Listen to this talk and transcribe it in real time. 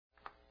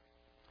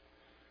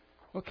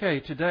Okay,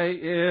 today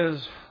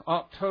is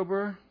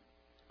October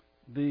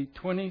the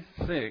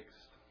 26th,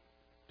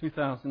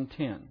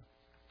 2010.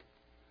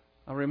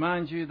 I'll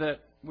remind you that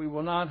we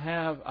will not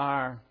have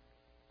our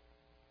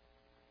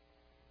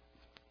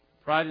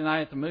Friday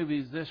night at the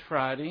movies this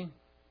Friday,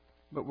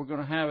 but we're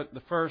going to have it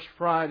the first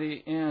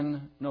Friday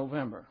in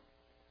November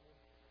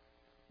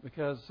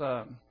because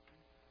we're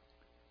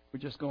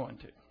just going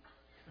to.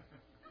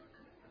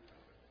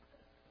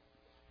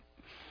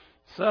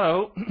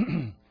 So,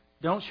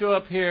 don't show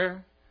up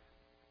here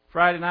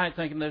Friday night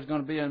thinking there's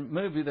going to be a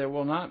movie. There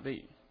will not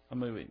be a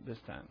movie this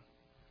time,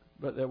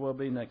 but there will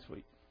be next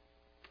week.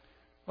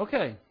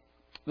 Okay,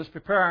 let's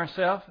prepare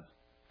ourselves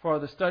for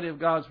the study of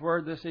God's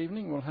Word this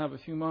evening. We'll have a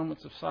few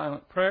moments of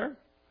silent prayer,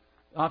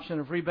 option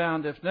of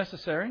rebound if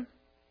necessary.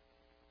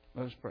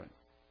 Let us pray.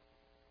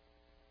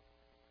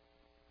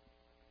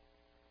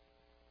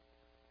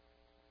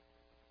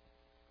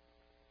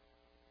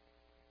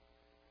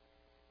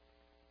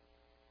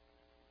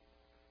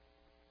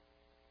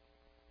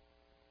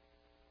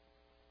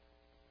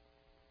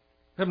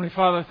 Heavenly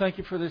Father, thank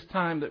you for this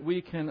time that we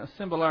can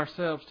assemble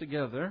ourselves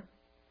together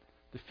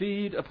to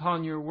feed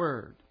upon your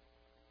Word.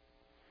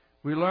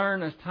 We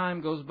learn as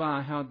time goes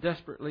by how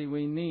desperately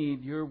we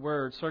need your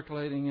Word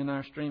circulating in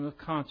our stream of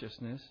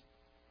consciousness.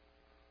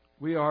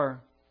 We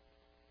are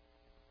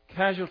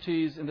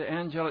casualties in the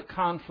angelic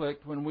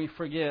conflict when we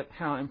forget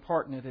how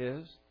important it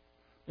is.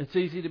 It's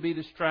easy to be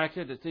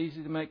distracted. It's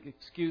easy to make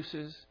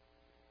excuses.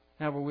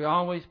 However, we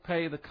always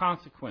pay the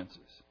consequences.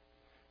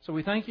 So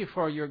we thank you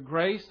for your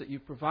grace that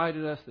you've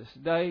provided us this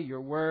day,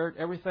 your Word,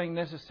 everything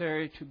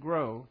necessary to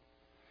grow.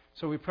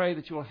 So we pray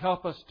that you will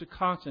help us to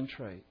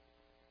concentrate.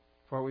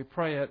 For we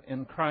pray it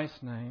in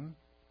Christ's name.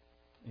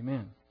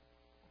 Amen.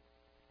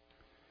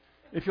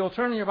 If you'll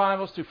turn in your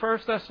Bibles to 1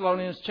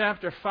 Thessalonians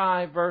chapter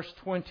 5, verse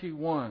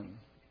 21.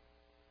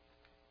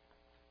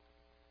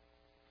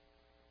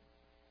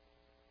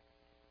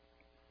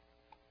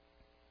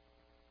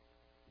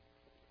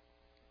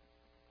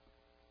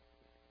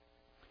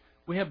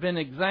 We have been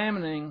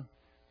examining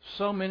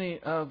so many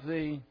of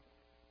the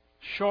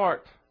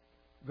short,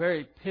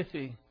 very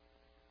pithy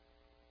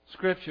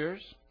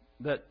scriptures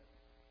that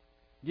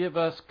give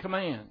us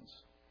commands.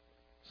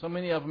 So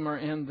many of them are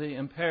in the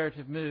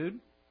imperative mood.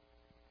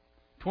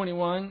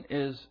 21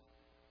 is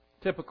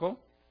typical.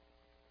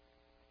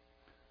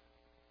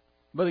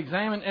 But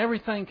examine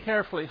everything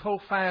carefully.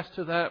 Hold fast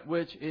to that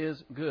which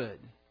is good.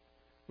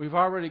 We've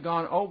already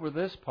gone over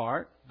this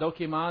part.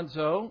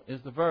 Dokimazo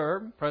is the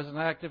verb, present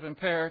active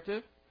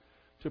imperative,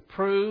 to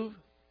prove,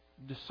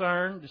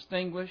 discern,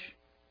 distinguish.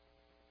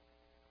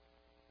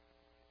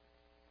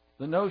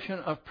 The notion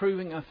of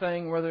proving a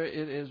thing, whether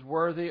it is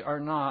worthy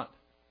or not,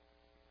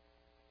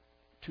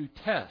 to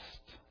test.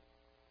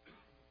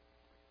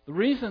 The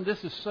reason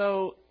this is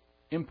so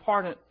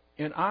important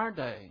in our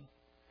day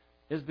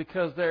is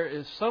because there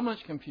is so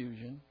much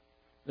confusion.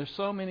 There's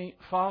so many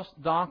false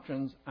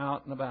doctrines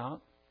out and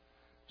about.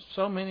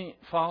 So many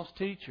false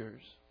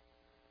teachers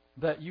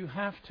that you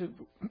have to,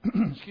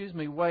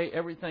 weigh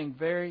everything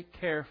very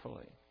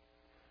carefully.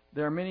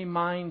 There are many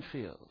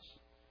minefields.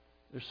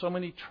 There's so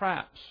many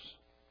traps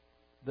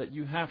that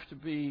you have to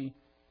be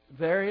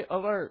very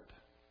alert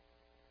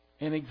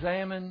and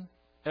examine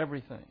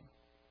everything.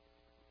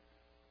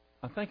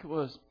 I think it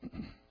was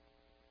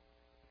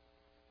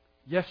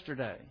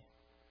yesterday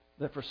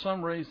that for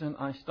some reason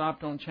I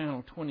stopped on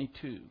channel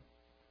 22.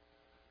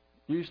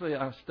 Usually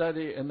I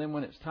study, and then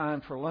when it's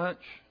time for lunch,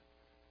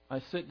 I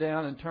sit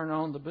down and turn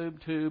on the boob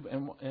tube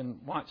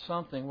and watch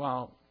something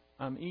while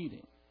I'm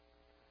eating.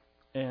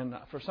 And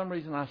for some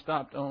reason I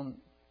stopped on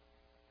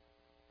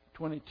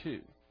 22.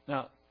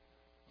 Now,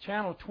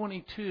 channel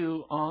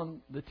 22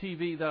 on the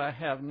TV that I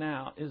have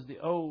now is the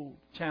old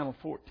channel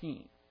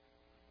 14.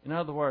 In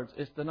other words,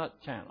 it's the nut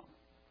channel.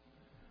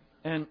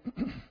 And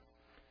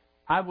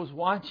I was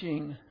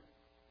watching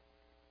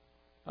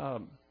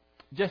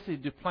Jesse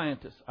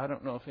Duplantis. I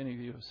don't know if any of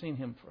you have seen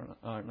him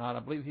or not. I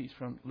believe he's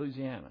from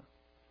Louisiana.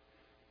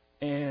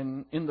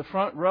 And in the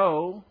front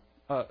row,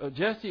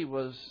 Jesse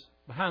was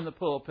behind the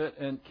pulpit,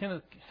 and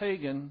Kenneth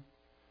Hagin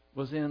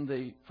was in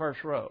the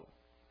first row.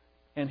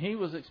 And he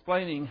was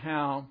explaining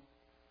how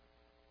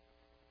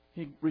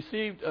he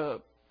received a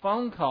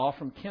phone call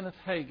from Kenneth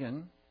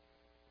Hagin,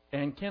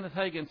 and Kenneth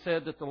Hagin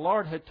said that the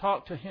Lord had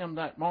talked to him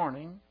that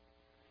morning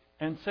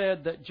and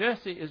said that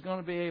Jesse is going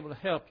to be able to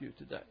help you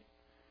today.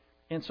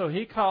 And so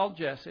he called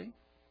Jesse.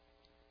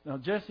 Now,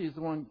 Jesse is the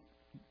one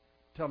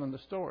telling the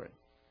story.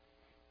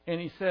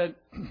 And he said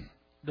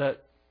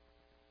that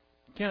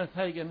Kenneth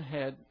Hagin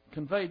had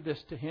conveyed this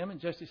to him. And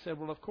Jesse said,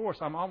 well, of course,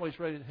 I'm always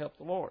ready to help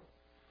the Lord.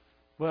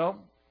 Well,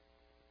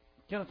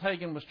 Kenneth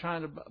Hagin was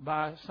trying to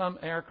buy some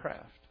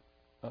aircraft,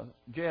 a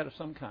jet of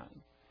some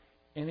kind.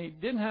 And he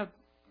didn't have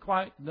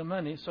quite the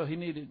money, so he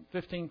needed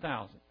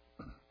 $15,000,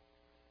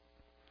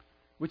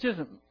 which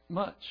isn't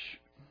much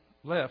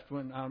left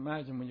when I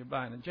imagine when you're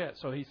buying a jet.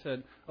 So he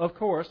said, of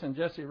course, and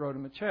Jesse wrote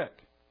him a check.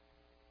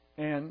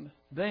 And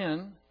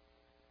then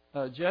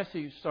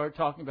Jesse started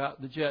talking about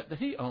the jet that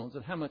he owns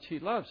and how much he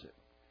loves it.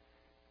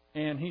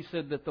 And he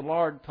said that the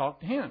Lord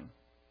talked to him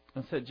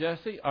and said,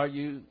 Jesse, are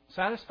you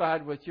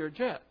satisfied with your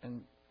jet?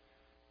 And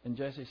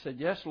Jesse said,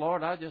 yes,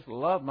 Lord, I just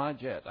love my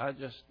jet.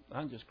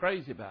 I'm just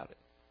crazy about it.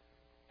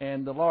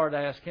 And the Lord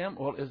asked him,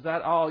 well, is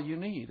that all you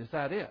need? Is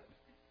that it?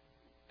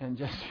 And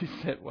Jesse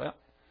said, well,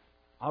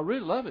 I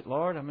really love it,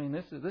 Lord. I mean,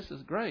 this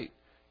is great.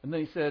 And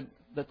then he said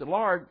that the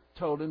Lord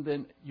told him,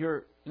 then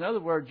in other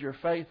words, your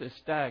faith is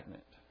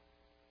stagnant.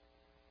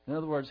 In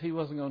other words, he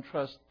wasn't going to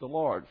trust the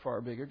Lord for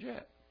a bigger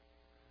jet.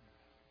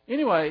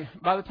 Anyway,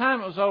 by the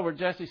time it was over,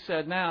 Jesse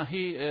said now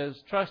he is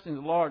trusting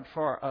the Lord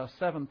for a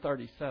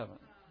 737.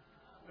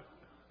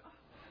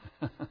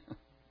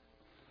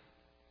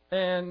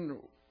 And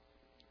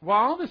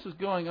while all this is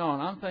going on,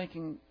 I'm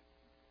thinking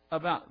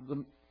about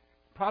the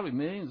probably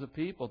millions of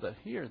people that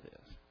hear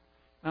this.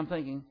 I'm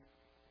thinking,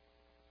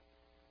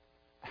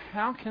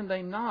 how can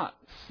they not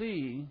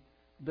see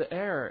the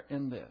error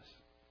in this?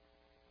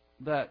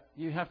 That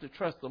you have to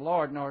trust the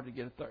Lord in order to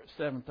get a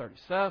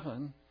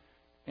 737.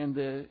 And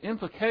the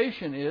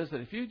implication is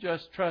that if you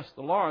just trust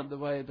the Lord the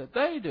way that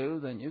they do,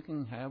 then you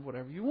can have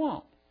whatever you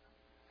want.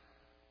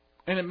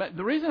 And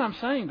the reason I'm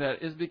saying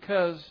that is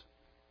because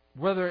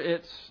whether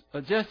it's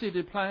a Jesse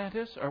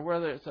Duplantis or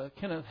whether it's a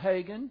Kenneth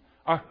Hagin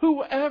or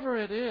whoever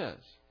it is,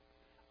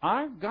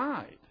 our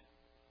guide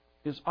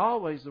is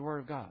always the Word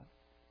of God.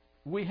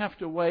 We have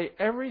to weigh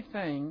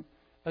everything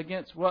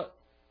against what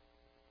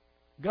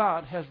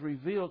God has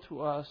revealed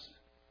to us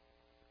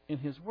in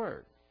His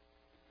Word.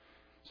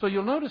 So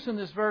you'll notice in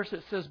this verse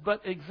it says,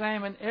 but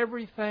examine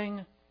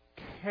everything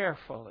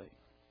carefully.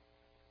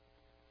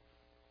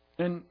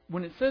 And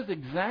when it says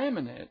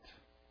examine it,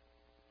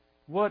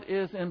 what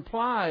is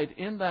implied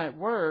in that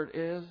word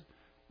is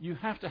you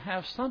have to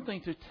have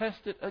something to test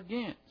it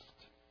against.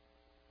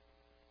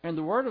 And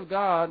the Word of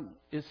God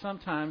is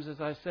sometimes, as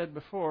I said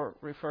before,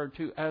 referred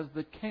to as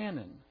the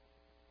canon.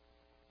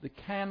 The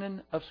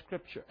canon of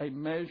Scripture, a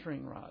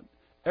measuring rod.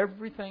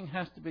 Everything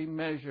has to be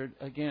measured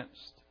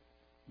against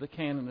the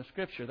canon of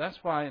Scripture. That's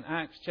why in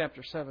Acts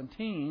chapter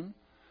 17,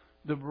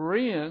 the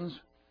Bereans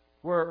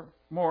were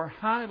more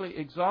highly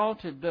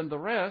exalted than the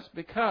rest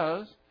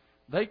because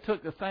they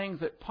took the things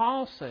that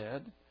Paul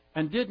said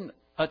and didn't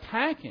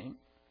attack him.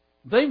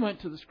 They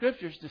went to the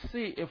Scriptures to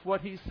see if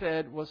what he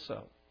said was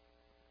so.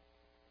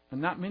 And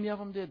not many of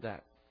them did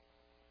that.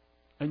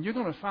 And you're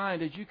going to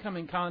find as you come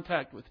in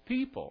contact with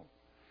people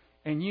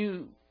and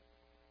you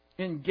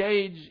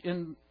engage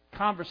in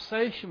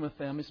conversation with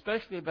them,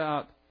 especially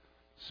about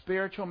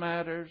spiritual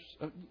matters,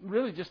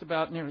 really just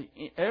about nearly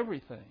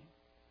everything,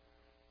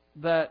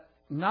 that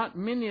not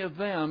many of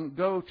them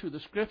go to the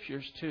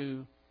Scriptures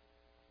to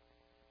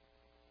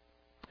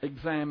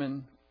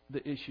examine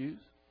the issues.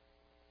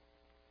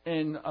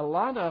 And a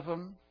lot of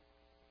them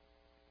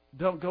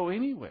don't go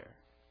anywhere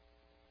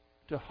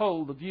to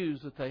hold the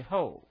views that they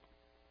hold.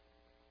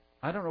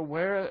 I don't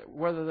know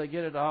whether they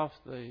get it off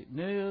the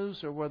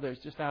news or whether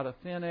it's just out of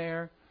thin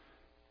air.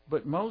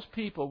 But most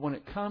people, when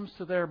it comes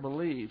to their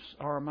beliefs,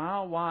 are a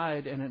mile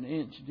wide and an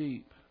inch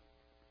deep.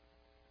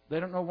 They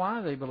don't know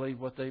why they believe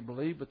what they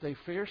believe, but they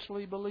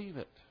fiercely believe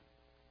it.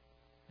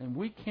 And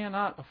we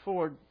cannot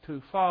afford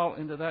to fall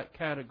into that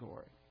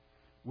category.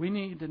 We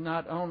need to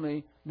not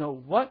only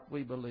know what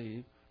we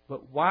believe,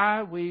 but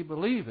why we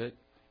believe it.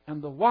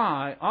 And the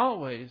why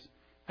always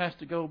has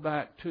to go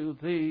back to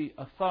the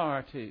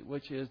authority,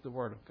 which is the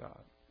Word of God.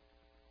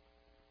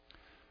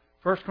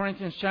 1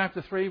 Corinthians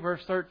chapter 3,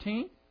 verse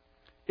 13.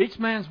 Each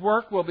man's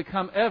work will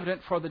become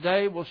evident, for the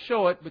day will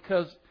show it,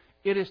 because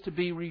it is to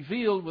be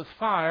revealed with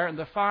fire, and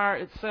the fire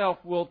itself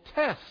will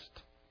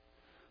test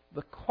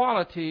the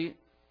quality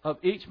of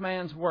each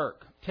man's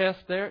work. Test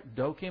there,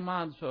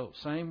 dokimazo,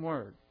 same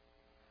word.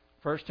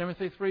 1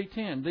 Timothy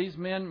 3:10. These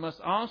men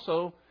must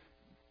also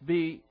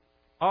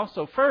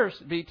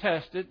first be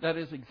tested, that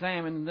is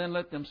examined, and then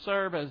let them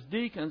serve as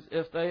deacons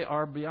if they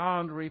are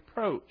beyond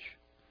reproach.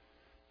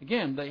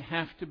 Again, they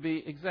have to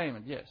be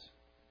examined. Yes.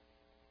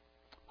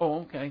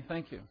 Oh, okay.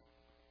 Thank you.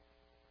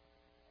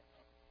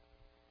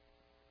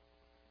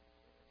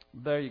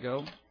 There you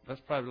go.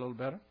 That's probably a little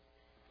better.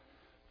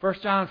 1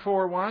 John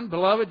 4:1.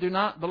 Beloved, do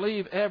not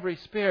believe every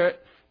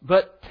spirit,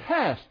 but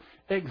test,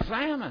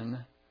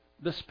 examine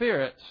the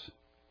spirits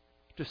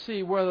to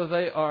see whether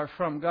they are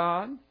from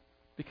God,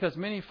 because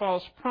many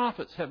false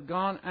prophets have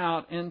gone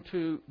out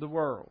into the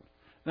world.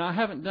 Now, I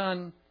haven't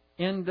done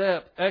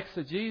in-depth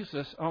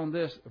exegesis on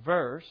this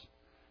verse,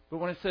 but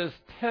when it says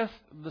test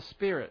the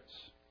spirits,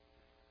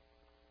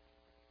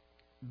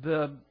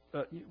 the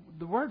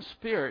word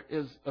spirit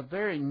is a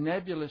very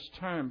nebulous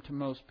term to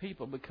most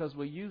people because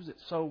we use it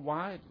so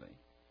widely.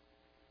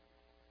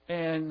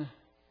 And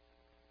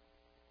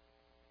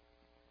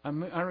I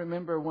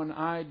remember when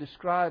I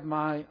described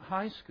my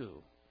high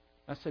school,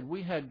 I said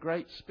we had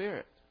great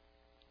spirit.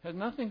 It had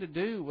nothing to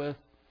do with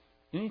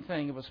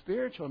anything of a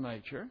spiritual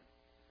nature.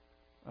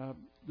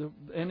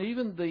 And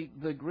even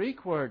the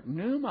Greek word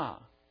pneuma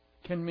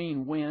can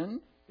mean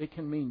wind. It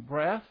can mean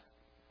breath.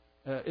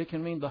 It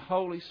can mean the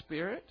Holy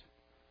Spirit.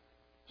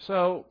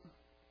 So,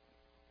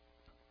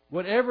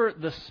 whatever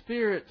the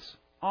spirits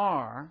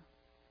are,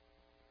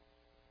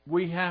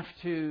 we have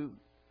to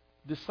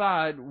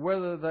decide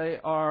whether they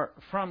are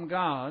from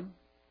God,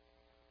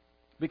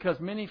 because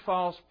many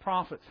false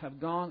prophets have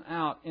gone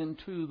out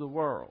into the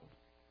world.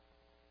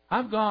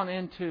 I've gone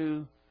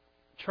into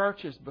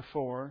churches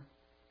before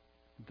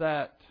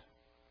that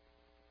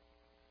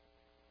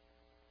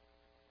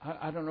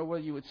I don't know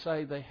whether you would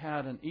say they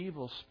had an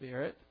evil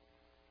spirit,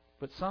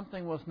 but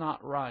something was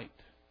not right.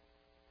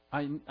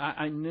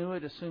 I knew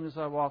it as soon as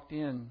I walked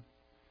in.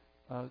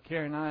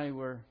 Carrie and I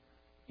were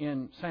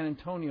in San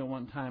Antonio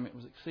one time. It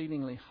was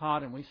exceedingly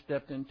hot, and we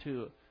stepped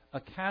into a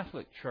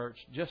Catholic church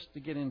just to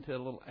get into a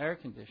little air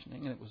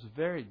conditioning, and it was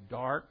very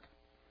dark.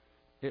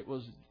 It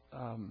was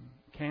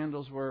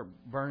candles were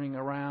burning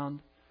around,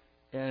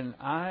 and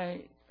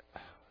I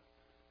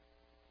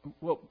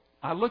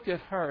looked at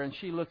her, and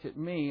she looked at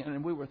me,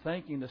 and we were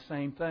thinking the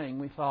same thing.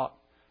 We thought,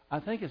 I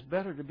think it's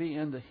better to be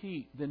in the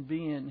heat than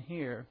be in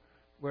here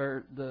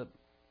where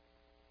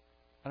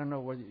I don't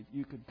know what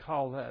you could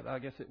call that. I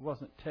guess it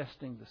wasn't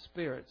testing the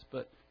spirits,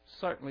 but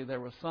certainly there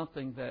was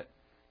something that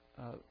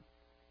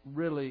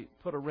really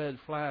put a red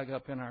flag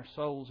up in our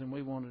souls, and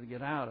we wanted to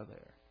get out of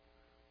there.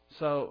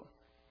 So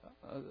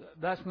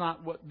that's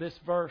not what this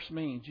verse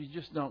means. You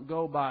just don't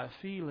go by a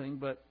feeling,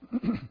 but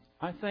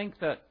I think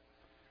that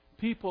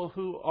people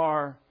who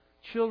are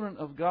children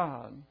of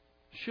God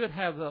should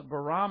have the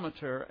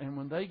barometer, and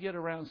when they get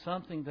around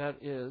something that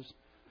is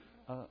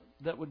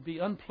that would be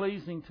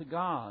unpleasing to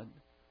God,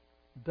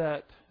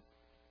 that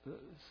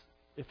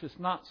if it's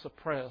not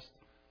suppressed,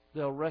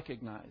 they'll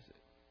recognize it.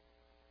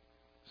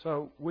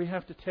 So we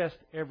have to test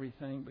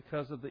everything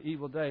because of the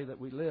evil day that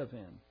we live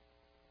in.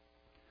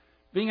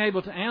 Being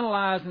able to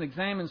analyze and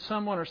examine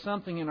someone or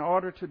something in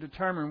order to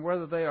determine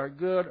whether they are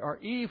good or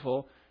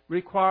evil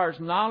requires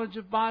knowledge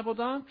of Bible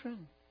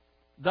doctrine.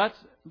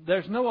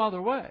 There's no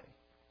other way.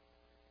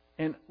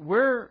 And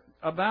we're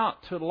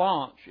about to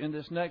launch in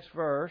this next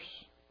verse.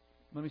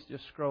 Let me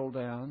just scroll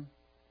down.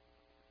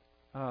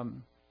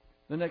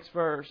 The next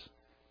verse,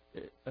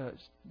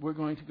 we're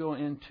going to go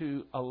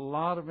into a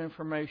lot of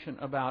information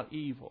about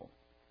evil.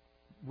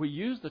 We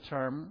use the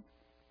term,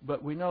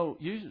 but we know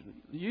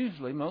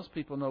usually most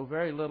people know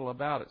very little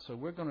about it. So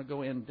we're going to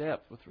go in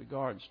depth with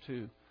regards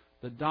to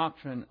the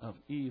doctrine of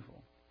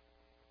evil.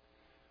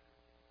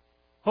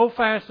 Hold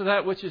fast to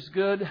that which is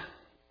good,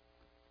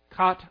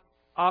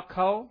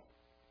 katako,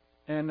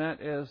 and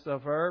that is the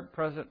verb,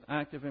 present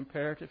active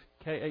imperative,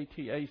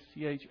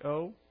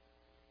 K-A-T-A-C-H-O.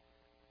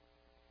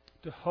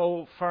 To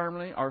hold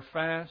firmly or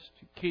fast,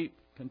 to keep,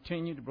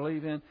 continue to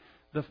believe in.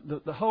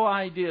 The whole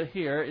idea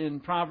here in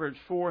Proverbs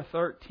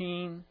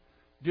 4:13,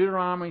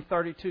 Deuteronomy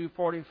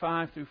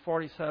 32:45 through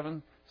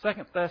 47, 2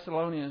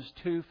 Thessalonians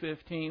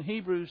 2:15,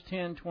 Hebrews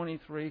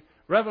 10:23,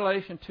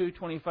 Revelation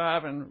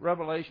 2:25, and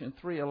Revelation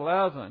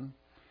 3:11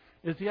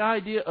 is the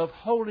idea of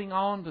holding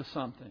on to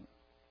something.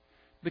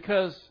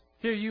 Because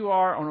here you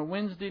are on a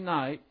Wednesday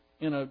night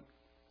in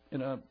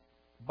a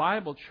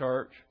Bible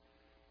church,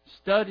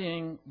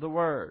 studying the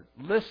Word,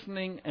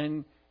 listening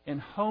and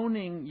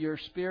honing your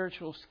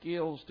spiritual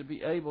skills to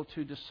be able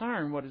to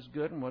discern what is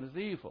good and what is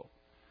evil.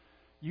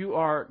 You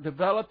are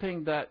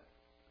developing that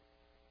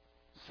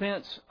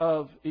sense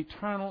of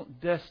eternal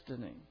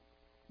destiny,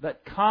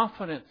 that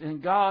confidence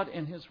in God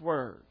and His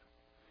Word.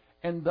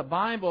 And the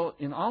Bible,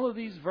 in all of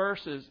these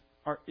verses,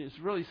 is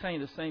really saying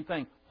the same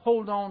thing.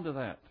 Hold on to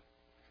that.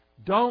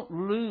 Don't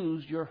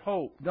lose your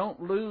hope.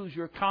 Don't lose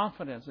your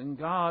confidence in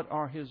God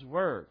or His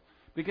Word.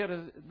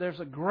 Because there's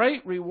a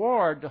great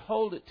reward to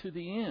hold it to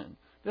the end.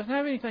 It doesn't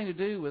have anything to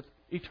do with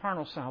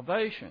eternal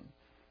salvation.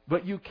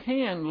 But you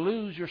can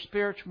lose your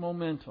spiritual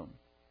momentum.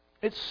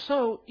 It's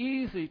so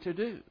easy to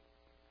do.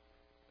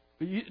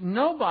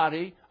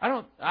 Nobody, I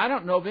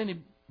don't know of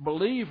any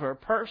believer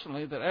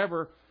personally that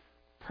ever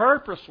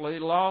purposely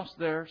lost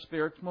their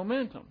spiritual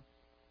momentum.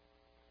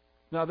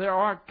 Now, there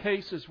are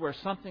cases where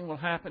something will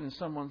happen in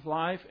someone's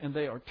life and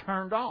they are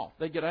turned off.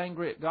 They get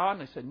angry at God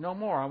and they say, no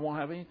more, I won't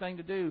have anything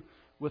to do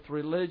with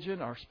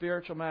religion or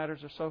spiritual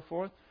matters or so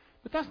forth.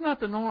 But that's not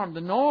the norm.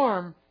 The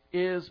norm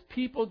is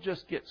people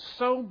just get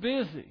so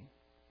busy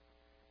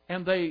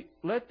and they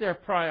let their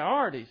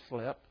priorities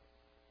slip,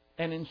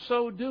 and in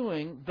so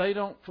doing, they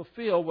don't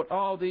fulfill what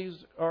all these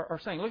are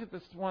saying. Look at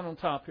this one on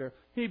top here,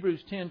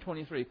 Hebrews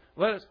 10:23.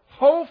 Let us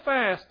hold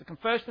fast the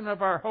confession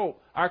of our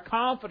hope, our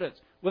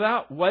confidence,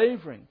 without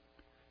wavering.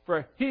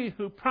 For He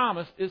who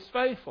promised is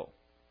faithful.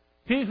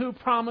 He who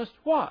promised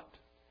what?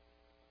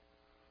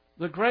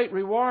 The great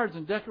rewards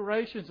and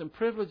decorations and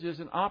privileges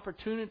and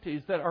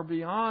opportunities that are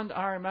beyond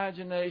our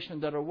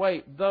imagination that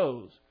await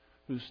those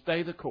who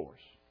stay the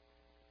course.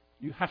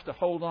 You have to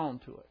hold on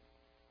to it.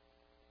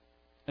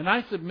 And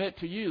I submit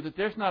to you that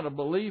there's not a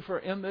believer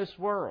in this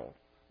world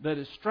that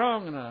is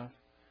strong enough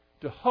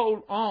to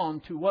hold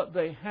on to what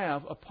they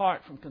have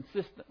apart from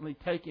consistently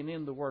taking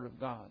in the Word of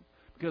God.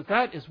 Because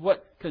that is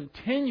what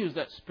continues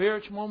that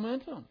spiritual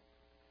momentum.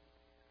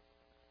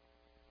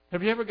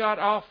 Have you ever got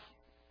off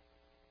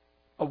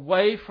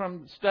away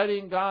from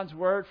studying God's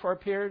Word for a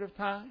period of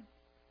time?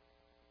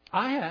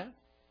 I have.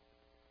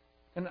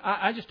 And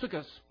I just took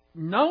a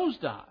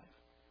nosedive.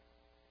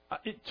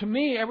 To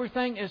me,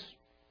 everything is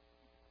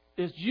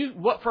you.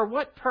 For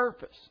what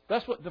purpose?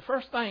 That's what the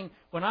first thing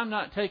when I'm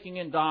not taking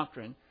in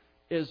doctrine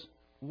is.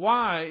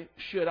 Why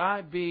should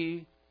I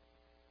be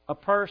a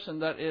person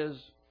that is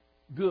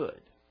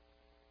good?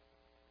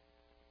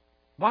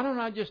 Why don't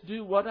I just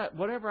do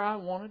whatever I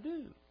want to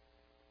do?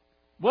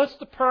 What's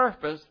the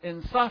purpose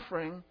in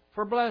suffering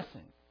for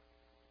blessing?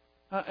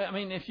 I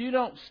mean, if you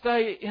don't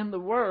stay in the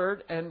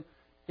Word, and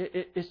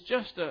it's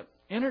just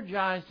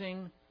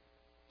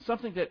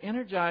something that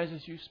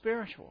energizes you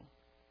spiritually.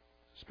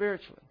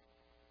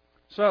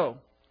 So,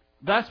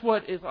 that's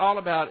what it's all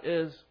about,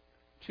 is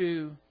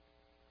to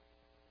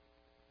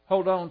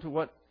hold on to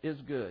what is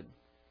good.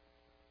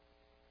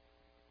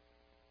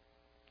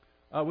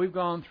 We've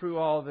gone through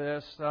all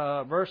this.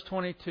 Verse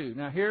 22.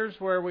 Now, here's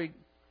where we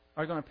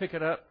are going to pick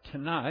it up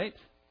tonight.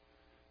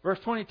 Verse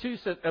 22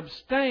 says,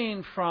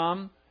 abstain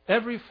from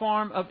every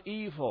form of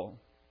evil.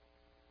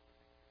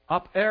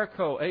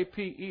 Apercho,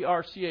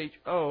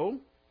 A-P-E-R-C-H-O.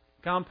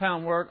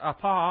 Compound word,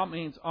 apa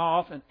means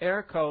off, and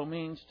ercho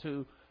means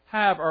to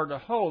have or to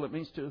hold. It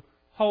means to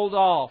hold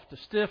off, to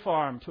stiff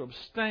arm, to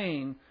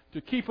abstain,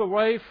 to keep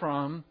away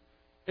from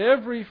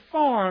every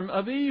form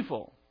of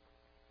evil.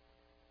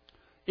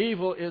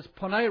 Evil is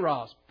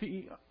poneros,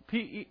 P-O-N-E-R-O-S.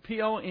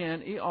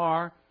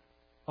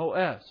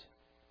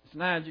 It's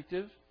an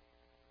adjective.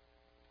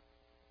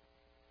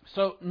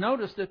 So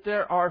notice that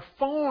there are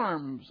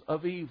forms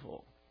of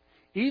evil.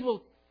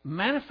 Evil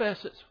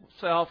manifests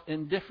itself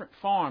in different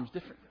forms,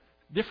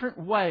 different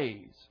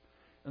ways.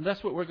 And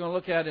that's what we're going to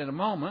look at in a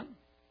moment.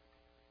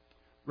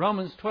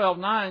 Romans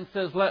 12:9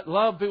 says, let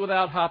love be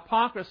without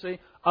hypocrisy.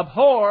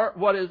 Abhor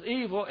what is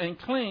evil and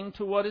cling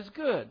to what is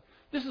good.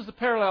 This is the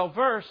parallel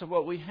verse of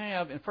what we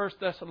have in 1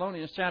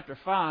 Thessalonians chapter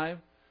 5,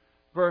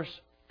 verse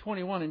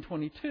 21 and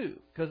 22,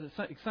 because it's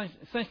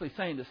essentially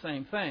saying the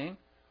same thing.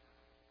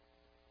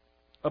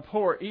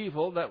 Abhor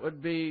evil, that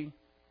would be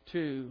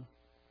to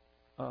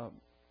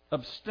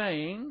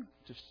abstain,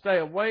 to stay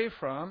away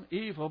from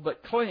evil,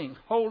 but cling,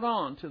 hold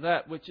on to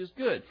that which is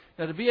good.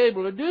 Now, to be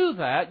able to do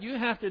that, you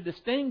have to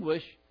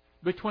distinguish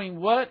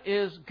between what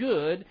is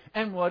good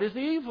and what is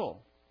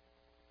evil.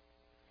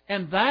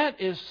 And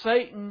that is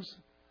Satan's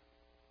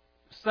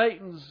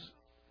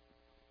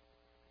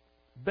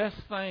best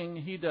thing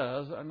he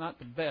does. Not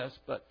the best,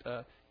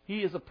 but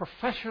he is a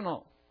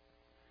professional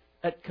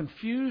at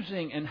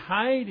confusing and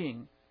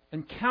hiding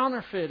and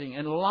counterfeiting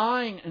and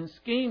lying and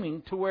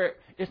scheming to where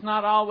it's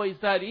not always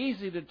that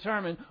easy to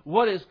determine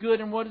what is good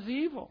and what is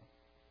evil.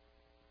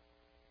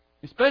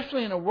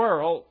 Especially in a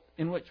world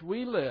in which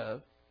we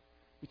live,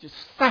 which is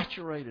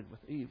saturated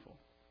with evil.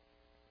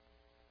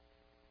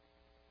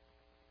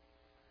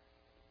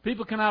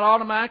 People cannot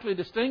automatically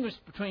distinguish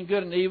between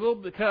good and evil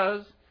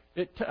because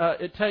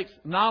it takes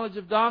knowledge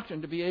of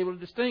doctrine to be able to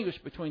distinguish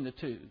between the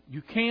two.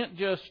 You can't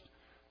just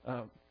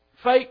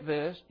fake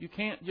this. You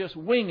can't just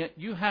wing it.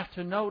 You have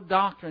to know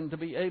doctrine to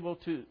be able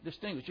to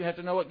distinguish. You have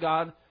to know what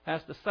God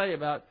has to say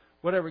about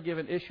whatever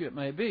given issue it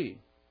may be.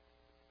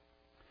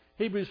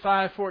 Hebrews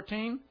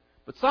 5:14.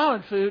 But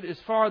solid food is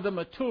for the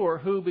mature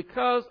who,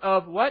 because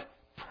of what?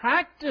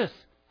 Practice,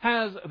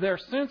 has their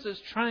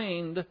senses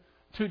trained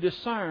to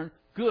discern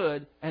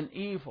good and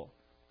evil.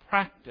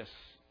 Practice.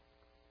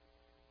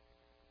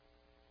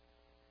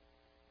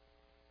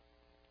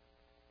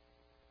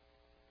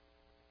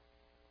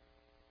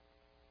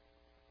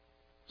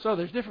 So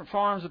there's different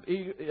forms of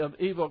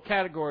evil,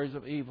 categories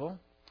of evil.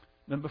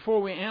 And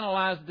before we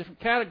analyze the different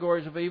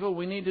categories of evil,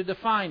 we need to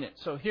define it.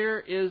 So here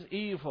is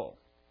evil.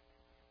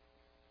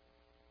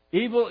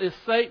 Evil is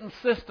Satan's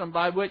system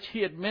by which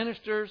he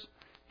administers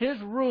his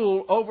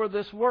rule over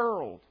this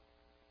world.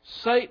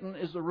 Satan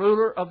is the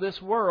ruler of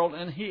this world,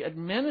 and he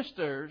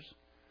administers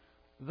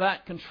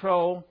that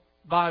control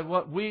by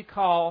what we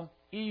call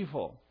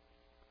evil.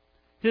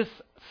 His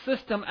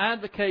system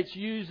advocates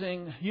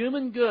using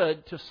human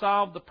good to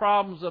solve the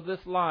problems of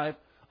this life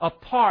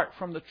apart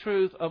from the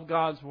truth of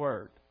God's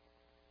Word.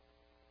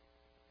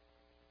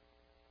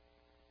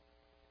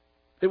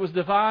 It was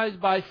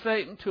devised by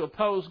Satan to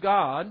oppose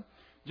God,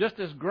 just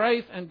as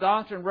grace and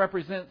doctrine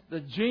represent the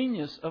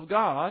genius of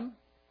God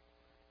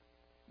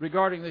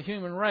regarding the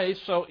human race,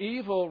 so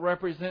evil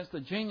represents the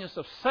genius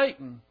of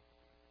Satan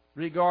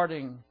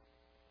regarding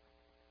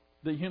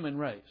the human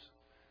race.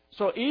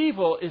 So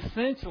evil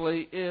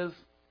essentially is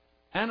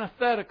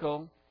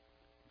antithetical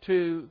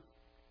to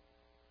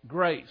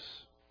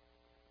grace.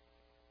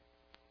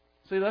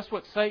 See, that's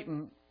what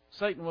Satan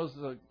was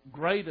the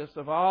greatest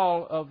of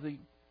all of the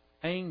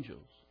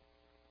angels.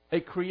 A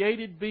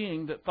created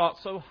being that thought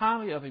so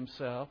highly of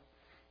himself,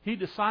 he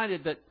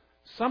decided that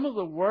some of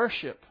the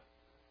worship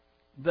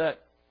that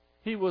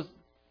he was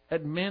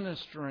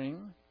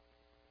administering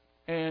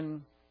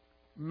and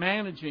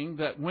managing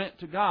that went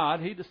to God,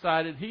 he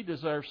decided he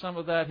deserved some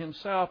of that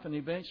himself, and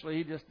eventually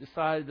he just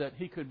decided that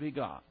he could be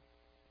God.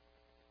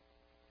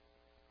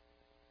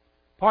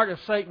 Part of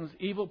Satan's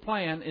evil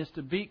plan is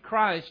to beat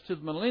Christ to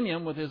the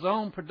millennium with his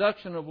own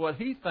production of what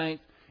he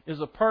thinks is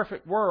a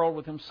perfect world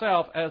with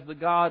himself as the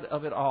God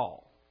of it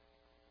all.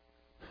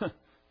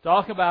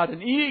 Talk about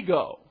an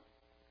ego.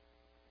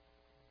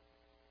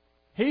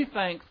 He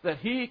thinks that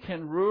he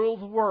can rule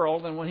the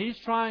world, and what he's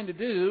trying to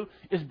do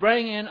is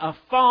bring in a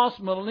false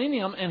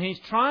millennium, and he's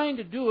trying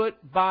to do it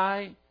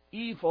by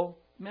evil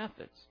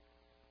methods.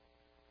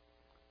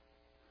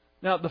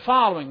 Now, the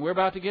following, we're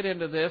about to get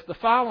into this, the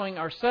following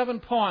are 7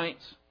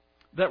 points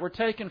that were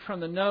taken from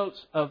the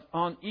notes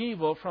on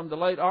evil from the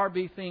late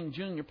R.B. Thiem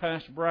Jr.,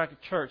 pastor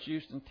Brackett Church,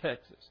 Houston,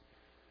 Texas.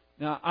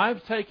 Now,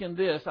 I've taken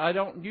this, I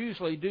don't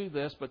usually do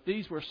this, but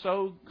these were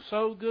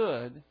so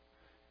good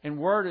and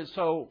worded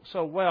so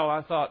well,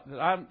 I thought that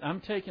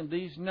I'm taking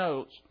these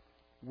notes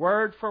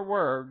word for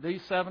word,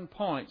 these 7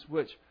 points,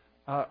 which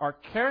are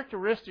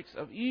characteristics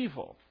of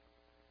evil.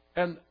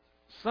 And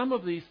some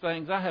of these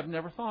things I have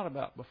never thought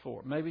about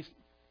before. Maybe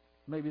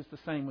it's the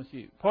same with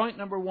you. Point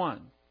number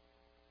 1.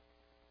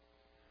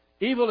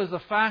 Evil is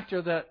a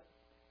factor that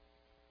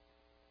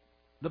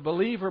the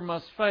believer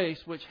must face,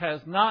 which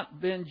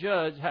hasn't been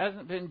judged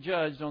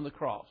on the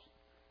cross.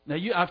 Now,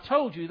 I've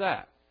told you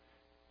that.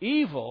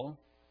 Evil,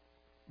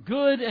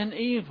 good and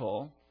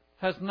evil,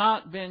 has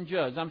not been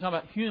judged. I'm talking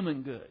about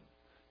human good.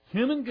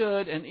 Human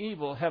good and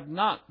evil have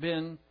not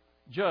been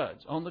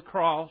judged on the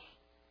cross.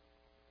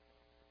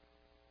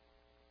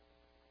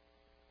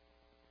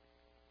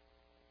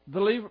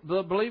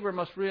 The believer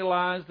must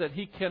realize that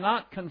he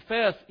cannot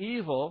confess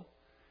evil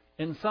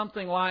in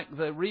something like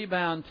the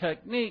rebound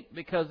technique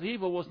because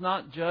evil was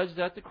not judged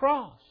at the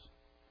cross.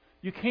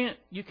 You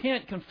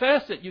can't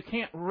confess it, you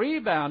can't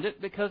rebound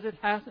it because it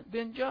hasn't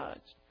been judged.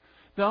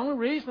 The only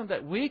reason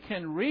that we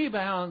can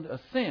rebound a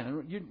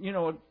sin,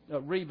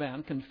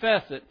 rebound,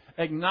 confess it,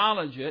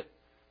 acknowledge it,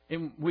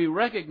 and we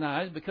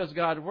recognize because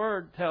God's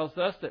Word tells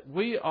us that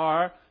we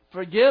are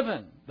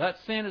forgiven. That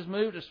sin is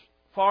moved as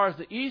far as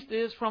the east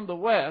is from the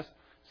west,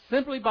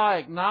 simply by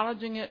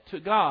acknowledging it to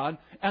God.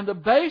 And the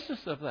basis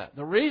of that,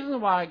 the reason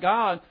why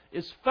God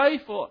is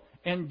faithful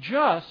and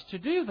just to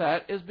do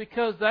that is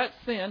because that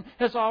sin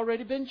has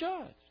already been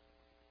judged.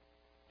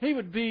 He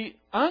would be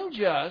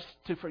unjust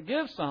to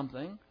forgive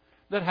something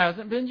that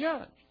hasn't been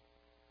judged.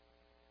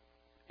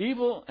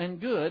 Evil and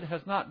good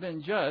has not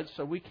been judged,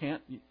 so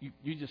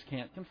you just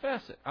can't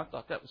confess it. I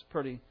thought that was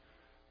pretty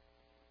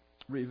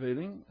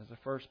revealing as a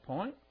first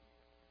point.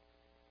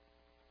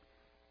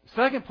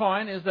 Second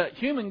point is that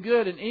human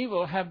good and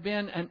evil have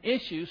been an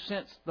issue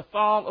since the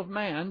fall of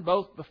man,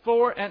 both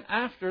before and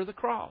after the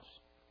cross.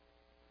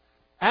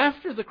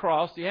 After the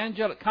cross, the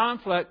angelic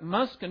conflict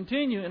must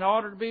continue in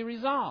order to be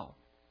resolved.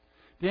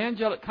 The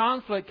angelic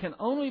conflict can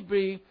only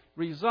be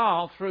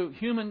resolved through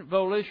human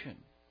volition.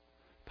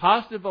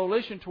 Positive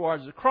volition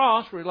towards the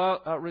cross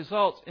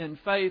results in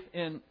faith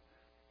in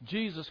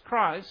Jesus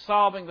Christ,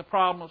 solving the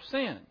problem of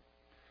sin.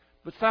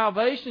 But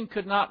salvation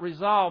could not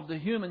resolve the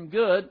human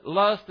good,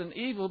 lust, and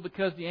evil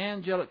because the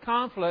angelic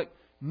conflict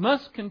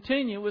must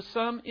continue with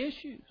some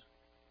issues.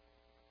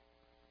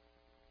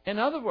 In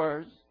other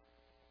words,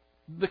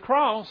 the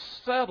cross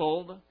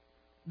settled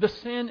the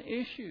sin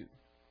issue.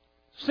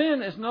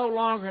 Sin is no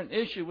longer an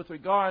issue with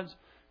regards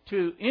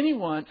to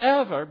anyone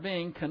ever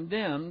being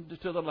condemned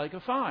to the lake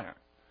of fire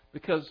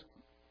because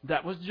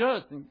that was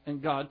judged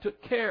and God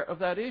took care of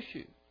that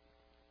issue.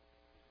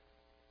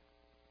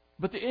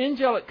 But the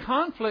angelic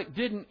conflict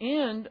didn't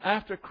end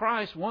after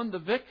Christ won the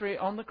victory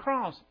on the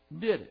cross,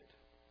 did it?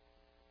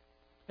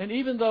 And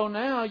even though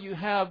now you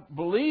have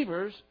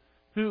believers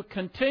who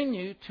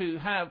continue to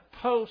have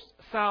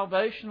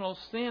post-salvational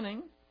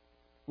sinning,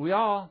 we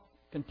all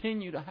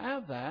continue to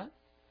have that,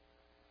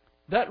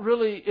 that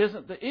really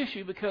isn't the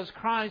issue because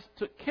Christ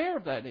took care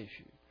of that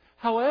issue.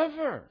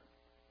 However,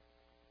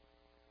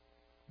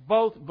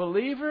 both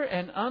believer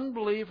and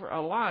unbeliever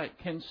alike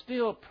can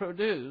still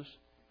produce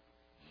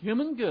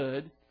human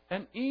good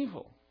and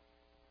evil.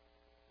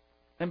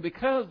 And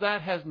because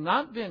that has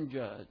not been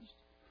judged,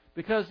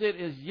 because it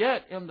is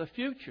yet in the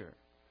future,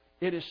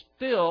 it is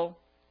still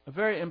a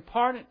very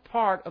important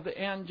part of the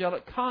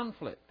angelic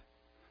conflict.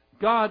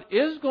 God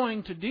is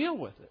going to deal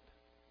with it.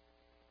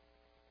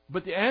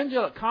 But the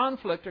angelic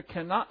conflict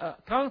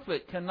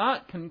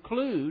cannot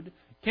conclude,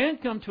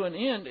 can't come to an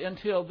end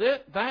until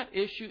that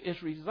issue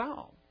is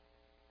resolved.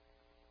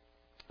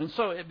 And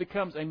so it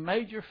becomes a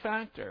major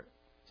factor.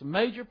 It's a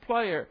major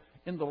player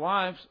in the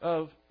lives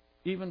of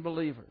even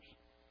believers.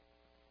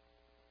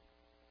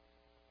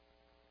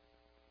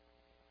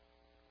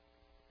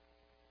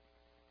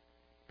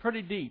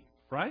 Pretty deep,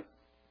 right?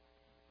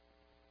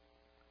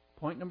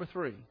 Point number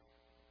 3.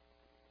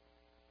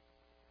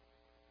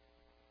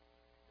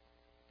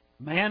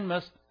 Man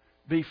must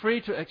be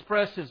free to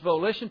express his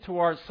volition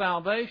towards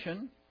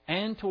salvation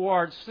and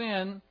towards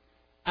sin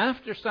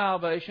after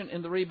salvation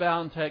in the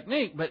rebound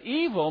technique. But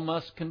evil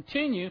must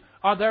continue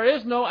or there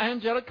is no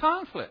angelic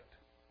conflict.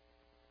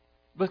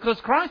 Because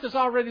Christ has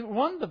already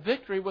won the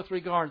victory with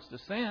regards to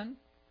sin.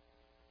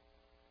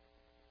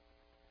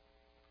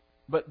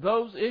 But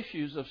those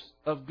issues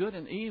of good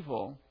and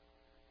evil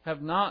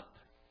have not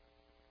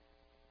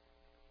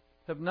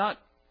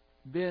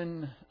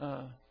been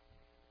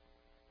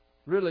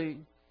really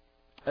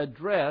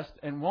addressed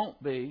and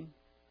won't be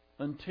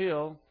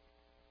until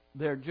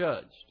they're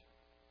judged.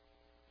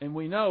 And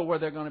we know where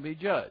they're going to be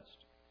judged.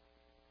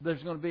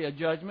 There's going to be a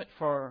judgment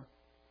for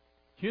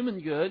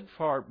human good,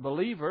 for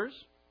believers.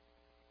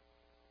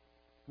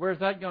 Where's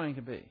that going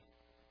to be?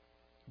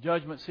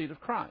 Judgment seat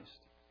of Christ.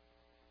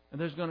 And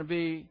there's going to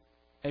be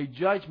a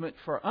judgment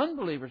for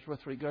unbelievers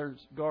with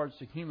regards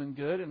to human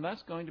good, and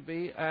that's going to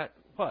be at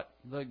what?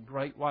 The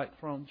great white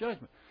throne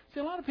judgment. See,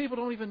 a lot of people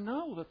don't even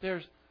know that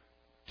there's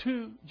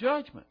two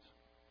judgments.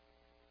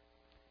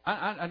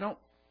 I don't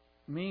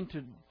mean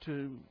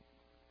to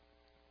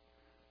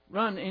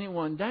run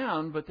anyone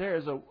down, but there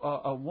is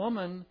a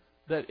woman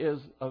that is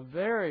a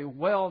very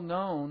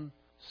well-known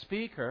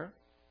speaker.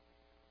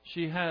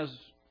 She has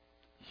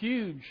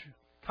huge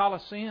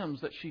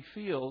coliseums that she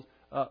fills,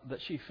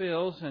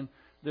 and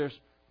there's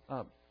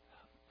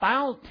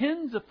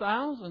tens of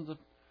thousands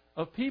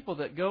of people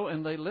that go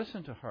and they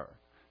listen to her.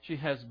 She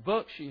has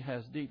books, she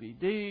has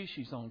DVDs,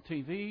 she's on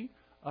TV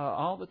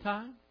all the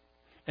time.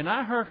 And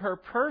I heard her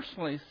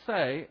personally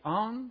say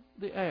on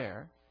the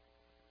air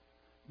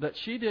that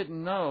she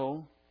didn't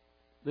know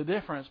the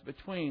difference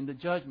between the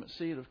judgment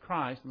seat of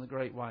Christ and the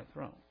great white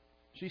throne.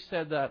 She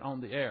said that on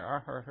the air. I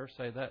heard her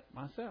say that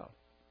myself.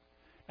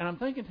 And I'm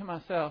thinking to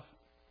myself,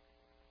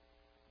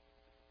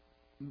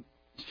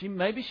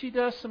 maybe she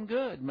does some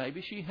good.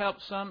 Maybe she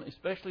helps some,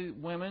 especially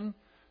women,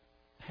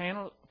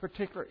 handle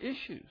particular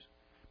issues.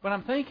 But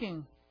I'm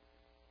thinking,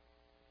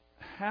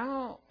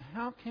 how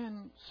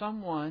can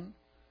someone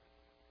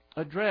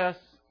address,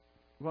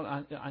 well,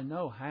 I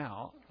know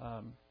how,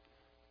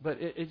 but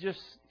it just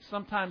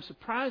sometimes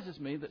surprises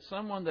me that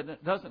someone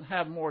that doesn't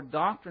have more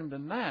doctrine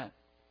than that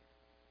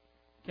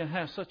can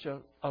have such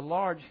a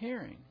large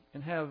hearing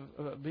and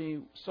be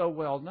so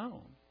well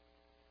known.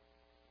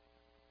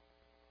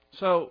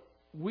 So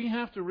we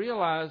have to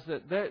realize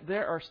that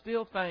there are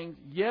still things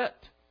yet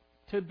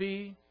to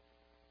be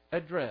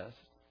addressed.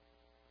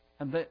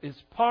 And that is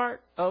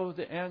part of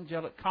the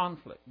angelic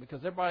conflict, because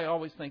everybody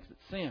always thinks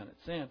it's sin,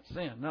 it's sin, it's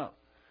sin. No.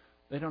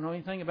 They don't know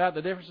anything about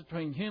the difference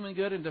between human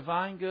good and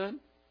divine good.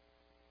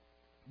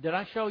 Did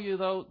I show you,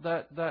 though,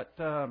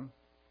 that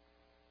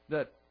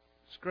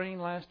screen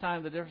last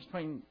time, the difference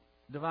between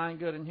divine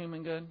good and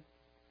human good?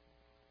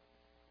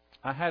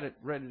 I had it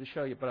ready to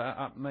show you,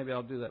 but maybe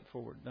I'll do that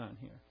before we're done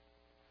here.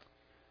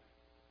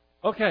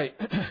 Okay,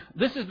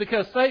 this is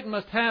because Satan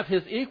must have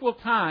his equal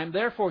time.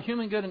 Therefore,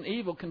 human good and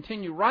evil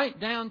continue right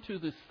down to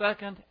the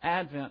second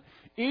advent.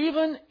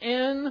 Even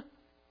in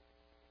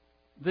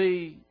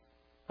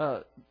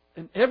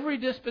every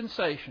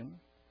dispensation,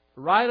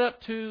 right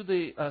up to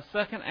the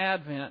second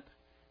advent,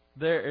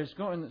 there is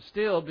going to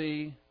still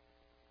be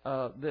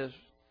this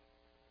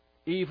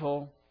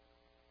evil,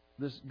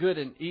 this good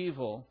and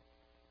evil.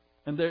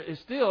 And there is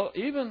still,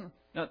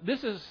 now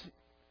this is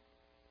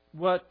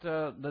what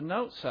the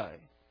notes say.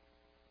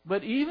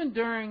 But even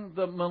during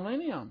the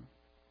millennium,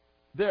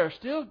 there's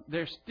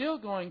still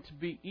going to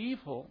be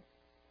evil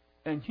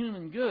and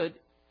human good,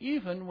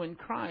 even when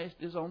Christ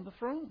is on the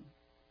throne.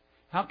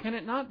 How can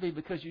it not be?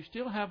 Because you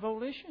still have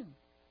volition.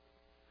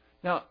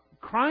 Now,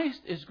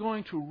 Christ is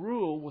going to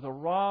rule with a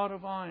rod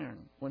of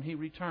iron when He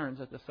returns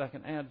at the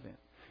second advent.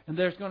 And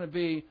there's going to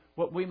be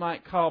what we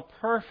might call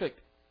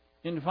perfect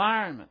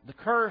environment. The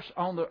curse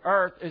on the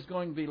earth is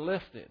going to be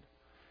lifted.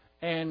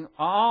 And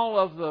all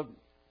of the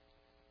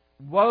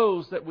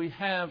woes that we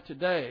have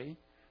today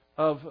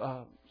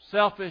of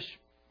selfish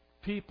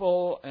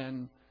people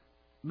and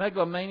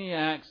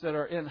megalomaniacs that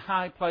are in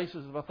high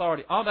places of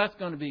authority, all that's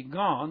going to be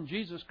gone.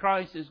 Jesus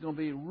Christ is going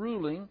to be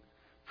ruling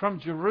from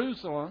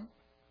Jerusalem.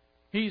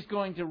 He's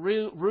going to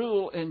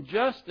rule in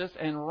justice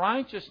and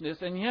righteousness,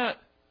 and yet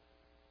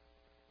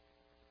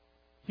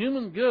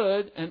human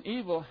good and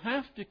evil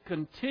have to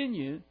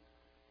continue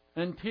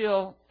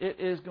until it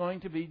is going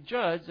to be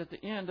judged at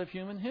the end of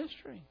human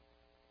history.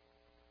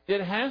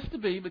 It has to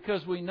be,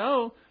 because we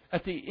know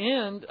at the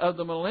end of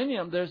the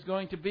millennium there's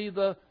going to be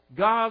the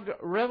Gog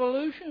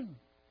revolution.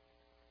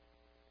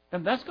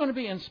 And that's going to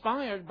be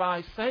inspired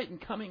by Satan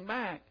coming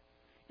back.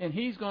 And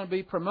he's going to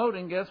be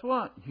promoting, guess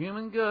what?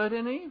 Human good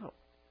and evil.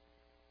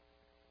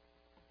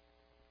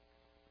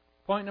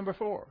 Point number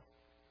 4.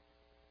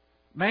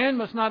 Man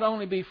must not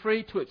only be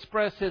free to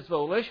express his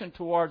volition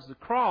towards the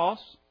cross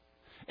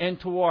and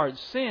towards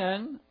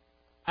sin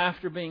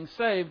after being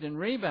saved and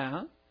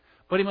rebound,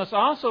 but he must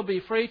also be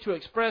free to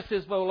express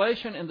his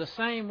volition in the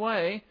same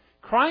way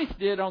Christ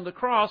did on the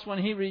cross when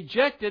He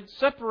rejected,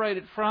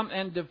 separated from,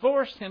 and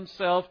divorced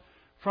Himself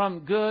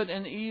from good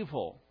and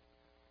evil.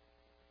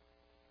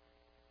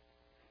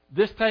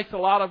 This takes a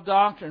lot of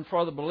doctrine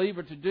for the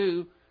believer to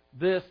do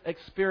this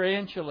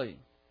experientially.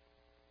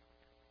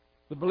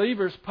 The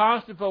believer's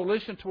positive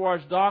volition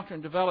towards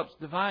doctrine develops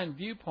divine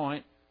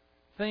viewpoint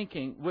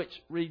thinking, which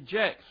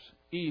rejects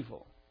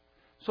evil.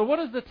 So what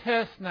is the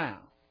test now?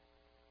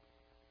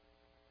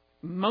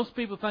 Most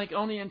people think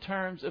only in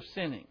terms of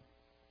sinning.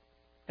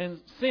 And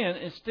sin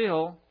is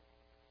still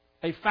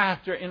a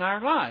factor in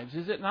our lives,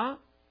 is it not?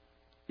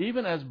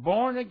 Even as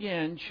born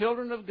again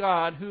children of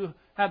God who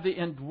have the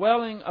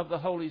indwelling of the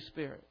Holy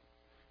Spirit.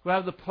 who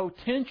have the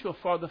potential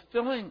for the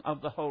filling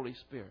of the Holy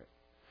Spirit.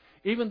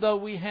 Even though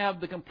we have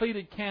the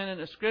completed canon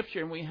of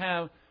Scripture and we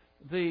have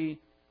the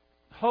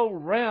whole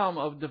realm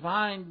of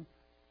divine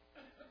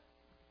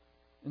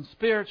and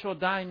spiritual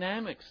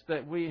dynamics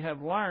that we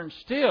have learned,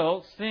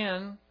 still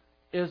sin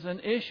is an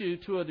issue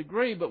to a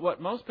degree. But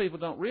what most people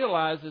don't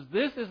realize is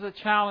this is a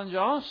challenge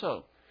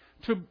also,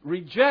 to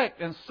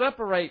reject and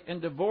separate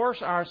and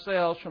divorce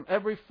ourselves from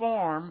every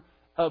form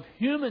of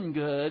human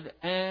good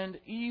and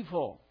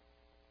evil.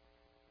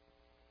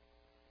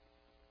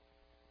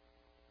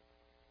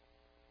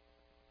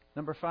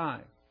 Number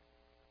 5.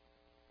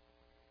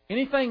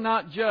 Anything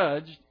not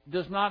judged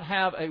does not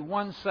have a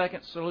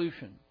 1-second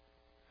solution.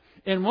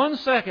 In 1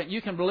 second,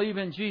 you can believe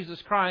in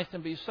Jesus Christ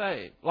and be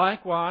saved.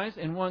 Likewise,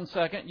 in 1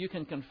 second, you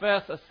can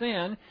confess a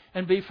sin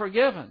and be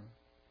forgiven.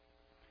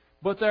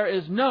 But there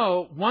is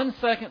no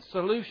 1-second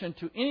solution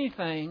to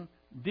anything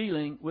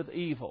dealing with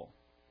evil.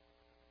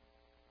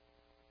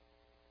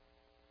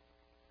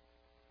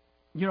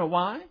 You know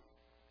why?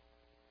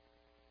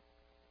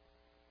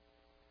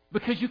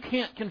 Because you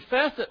can't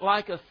confess it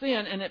like a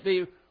sin and it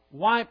be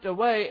wiped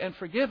away and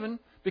forgiven,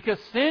 because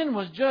sin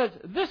was judged.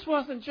 This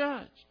wasn't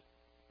judged.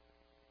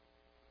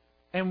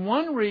 And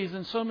one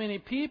reason so many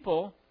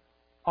people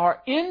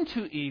are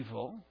into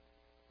evil,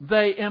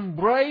 they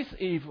embrace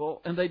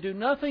evil, and they do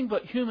nothing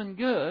but human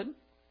good,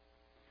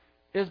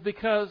 is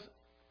because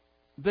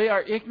they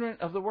are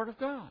ignorant of the Word of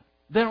God.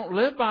 They don't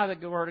live by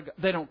the Word of God.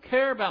 They don't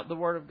care about the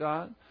Word of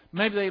God.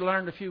 Maybe they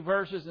learned a few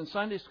verses in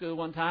Sunday school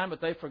one time,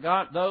 but they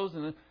forgot those,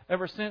 and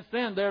ever since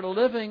then they're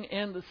living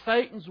in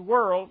Satan's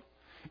world,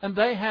 and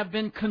they have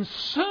been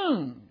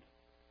consumed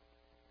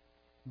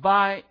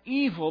by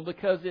evil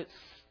because it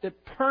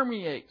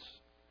permeates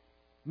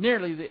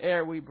nearly the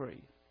air we breathe.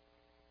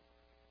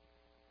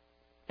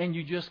 And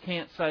you just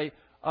can't say,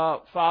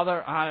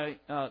 Father, I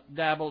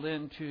dabbled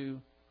into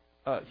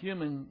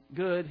human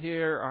good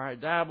here, or I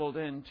dabbled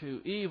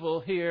into evil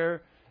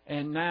here,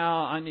 and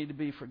now I need to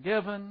be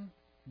forgiven.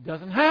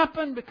 Doesn't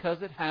happen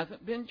because it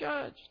hasn't been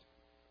judged.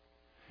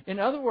 In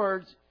other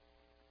words,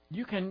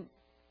 you can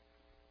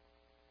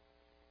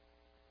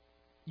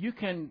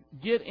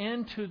get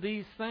into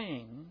these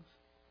things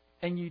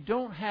and you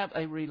don't have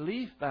a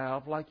relief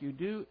valve like you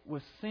do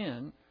with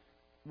sin,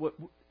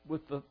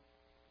 with the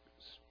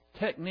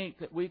technique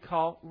that we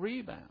call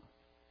rebound.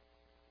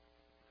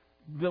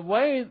 The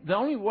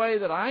only way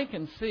that I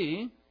can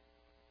see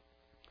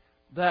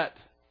that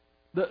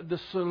the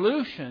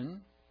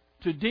solution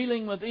to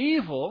dealing with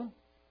evil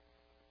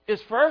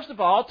is, first of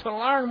all, to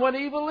learn what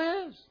evil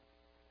is.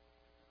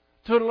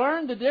 To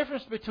learn the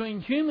difference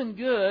between human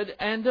good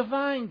and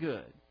divine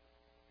good.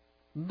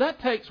 That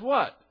takes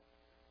what?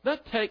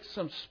 That takes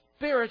some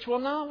spiritual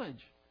knowledge.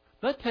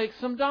 That takes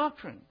some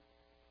doctrine.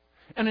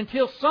 And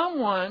until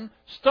someone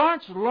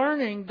starts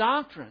learning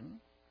doctrine,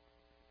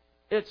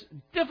 it's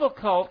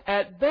difficult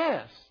at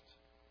best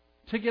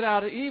to get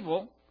out of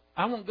evil.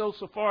 I won't go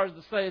so far as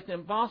to say it's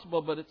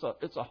impossible, but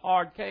it's a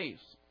hard case.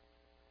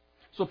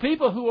 So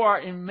people who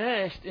are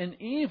enmeshed in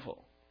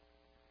evil,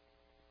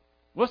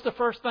 what's the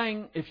first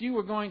thing, if you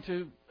were going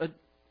to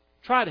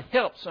try to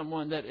help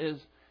someone that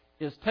is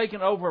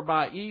taken over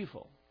by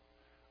evil,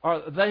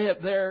 or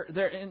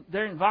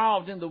they're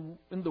involved in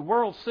the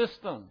world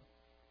system,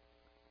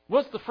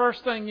 what's the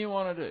first thing you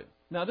want to do?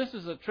 Now, this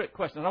is a trick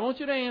question. I want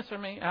you to answer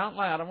me out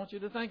loud. I want you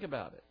to think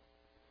about it.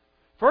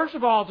 First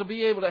of all, to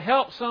be able to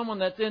help someone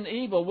that's in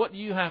evil, what do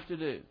you have to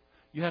do?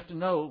 You have to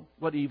know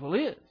what evil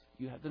is.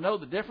 You have to know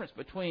the difference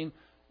between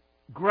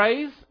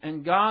grace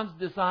and God's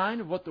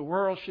design of what the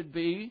world should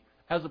be,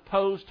 as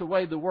opposed to the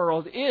way the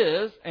world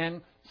is,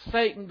 and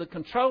Satan, the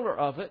controller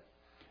of it,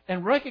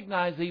 and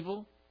recognize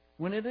evil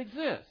when it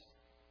exists.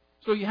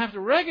 So you have to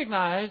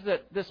recognize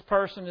that this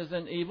person is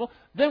in evil.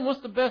 Then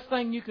what's the best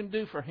thing you can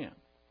do for him?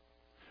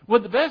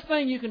 Well, the best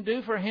thing you can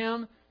do for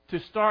him to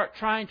start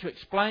trying to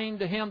explain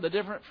to him the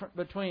difference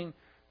between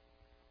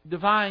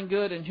divine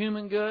good and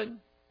human good?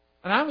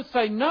 And I would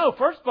say no.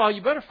 First of all,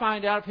 you better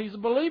find out if he's a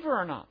believer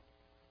or not.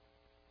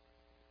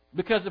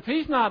 Because if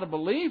he's not a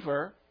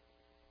believer,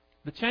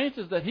 the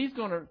chances that he's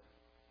going to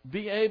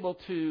be able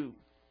to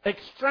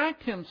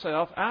extract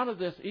himself out of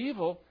this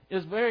evil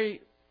is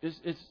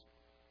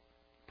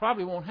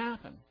probably won't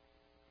happen.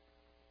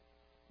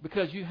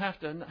 Because you have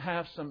to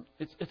have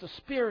it's a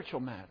spiritual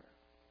matter.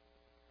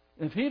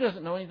 And if he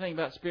doesn't know anything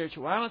about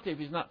spirituality, if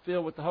he's not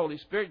filled with the Holy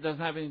Spirit,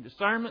 doesn't have any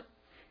discernment,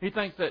 he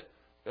thinks that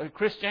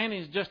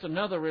Christianity is just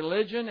another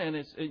religion,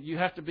 and you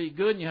have to be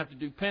good, and you have to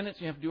do penance,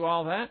 and you have to do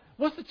all that.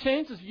 What's the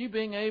chances of you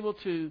being able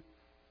to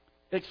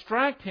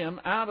extract him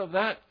out of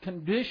that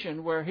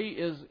condition where he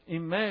is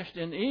enmeshed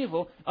in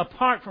evil,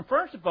 apart from,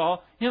 first of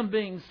all, him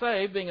being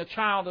saved, being a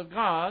child of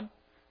God,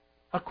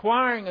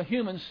 acquiring a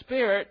human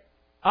spirit,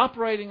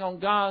 operating on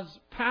God's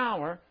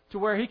power to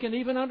where he can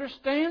even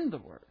understand the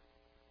Word?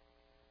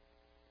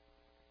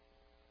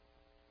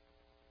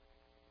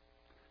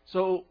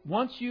 So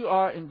once you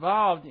are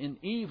involved in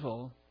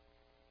evil,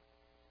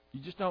 you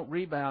just don't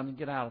rebound and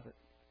get out of it.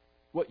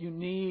 What you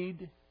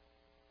need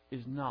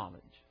is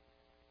knowledge.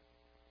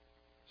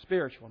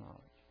 spiritual knowledge.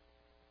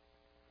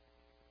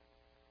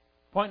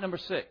 Point number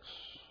 6.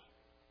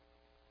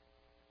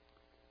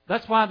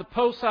 That's why the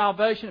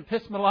post-salvation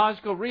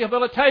epistemological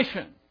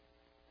rehabilitation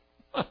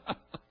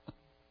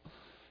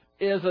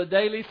is a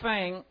daily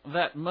thing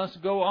that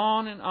must go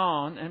on and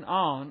on and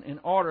on in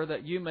order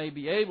that you may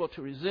be able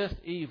to resist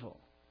evil.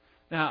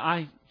 Now,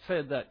 I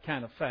said that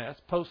kind of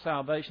fast,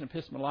 post-salvation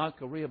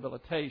epistemological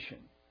rehabilitation.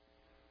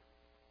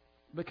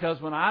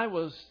 Because when I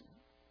was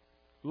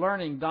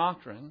learning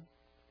doctrine,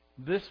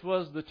 this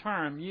was the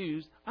term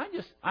used. I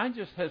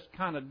just has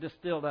kind of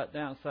distilled that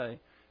down and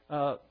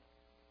say,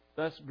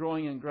 that's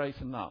growing in grace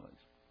and knowledge.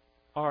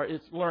 Or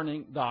it's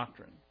learning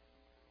doctrine.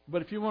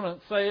 But if you want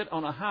to say it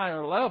on a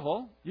higher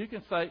level, you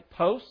can say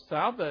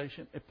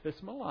post-salvation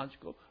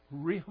epistemological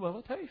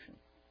rehabilitation.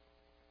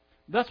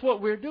 That's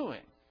what we're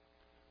doing.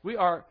 We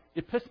are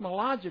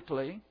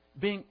epistemologically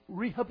being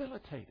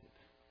rehabilitated.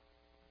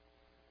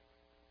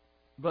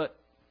 But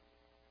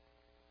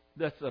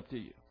that's up to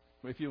you.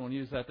 If you want to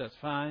use that, that's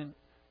fine.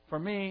 For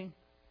me,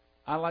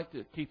 I like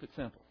to keep it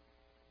simple.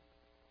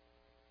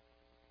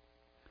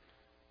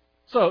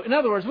 So, in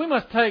other words, we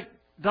must take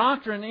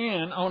doctrine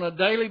in on a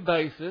daily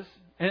basis,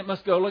 and it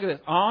must go, look at this,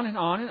 on and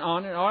on and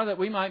on in order that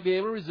we might be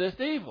able to resist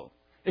evil.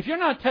 If you're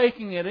not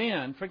taking it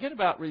in, forget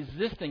about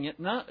resisting it,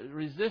 not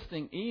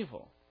resisting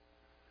evil.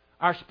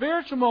 Our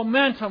spiritual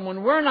momentum,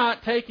 when we're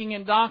not taking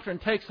in doctrine,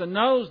 takes a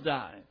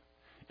nosedive.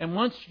 And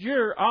once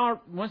your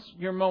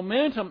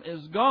momentum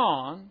is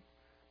gone,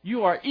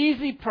 you are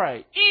easy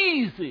prey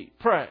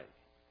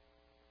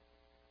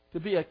to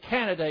be a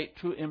candidate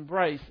to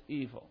embrace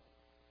evil.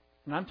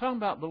 And I'm talking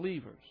about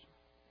believers.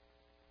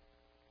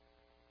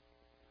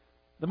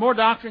 The more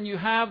doctrine you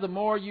have, the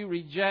more you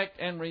reject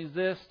and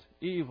resist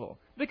evil.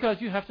 Because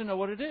you have to know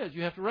what it is.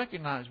 You have to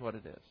recognize what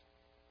it is.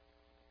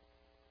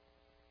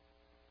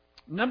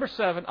 Number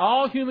 7,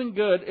 all human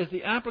good is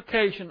the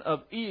application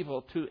of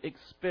evil to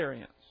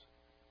experience.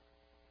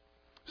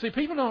 See,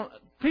 people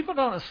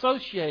don't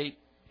associate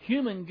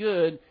human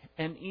good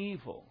and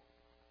evil.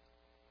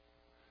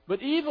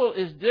 But evil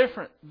is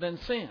different than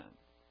sin.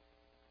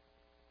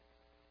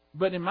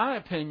 But in my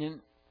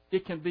opinion,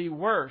 it can be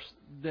worse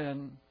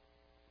than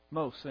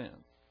most sins.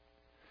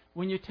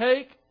 When you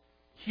take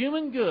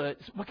human good,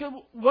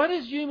 what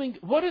is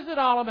it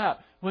all about?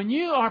 When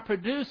you are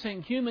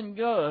producing human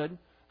good,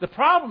 the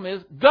problem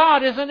is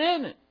God isn't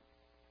in it.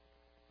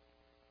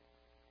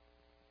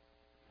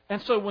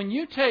 And so when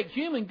you take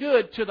human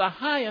good to the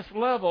highest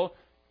level,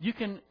 you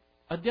can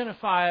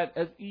identify it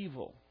as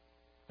evil.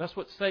 That's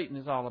what Satan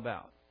is all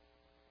about.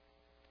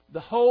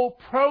 The whole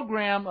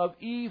program of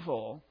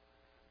evil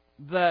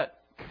that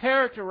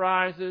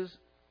characterizes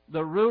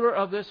the ruler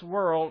of this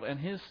world and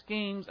his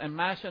schemes and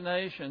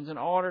machinations in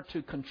order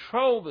to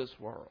control this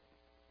world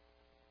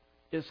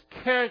is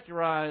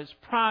characterized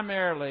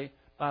primarily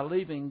by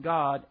leaving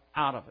God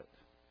out of it.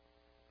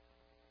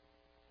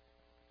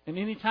 And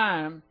any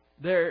time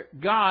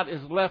God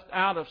is left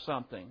out of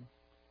something,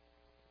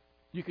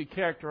 you could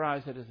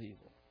characterize it as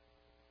evil.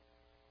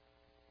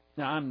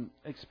 Now, I'm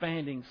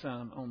expanding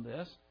some on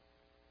this.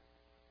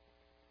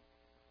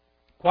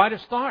 Quite a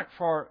start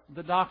for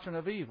the doctrine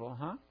of evil,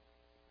 huh?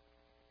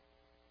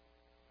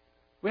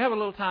 We have a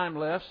little time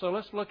left, so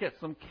let's look at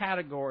some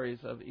categories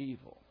of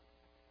evil.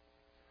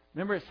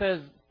 Remember, it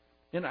says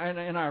in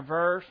our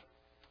verse,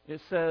 it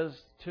says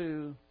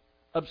to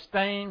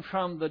abstain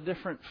from the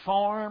different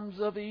forms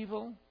of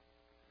evil.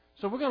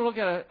 So we're going to look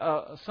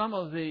at some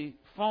of the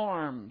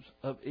forms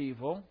of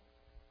evil.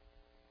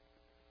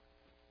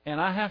 And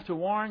I have to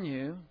warn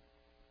you,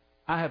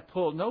 I have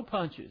pulled no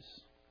punches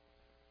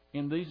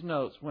in these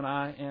notes when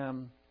I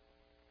am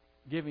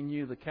giving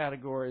you the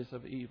categories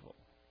of evil.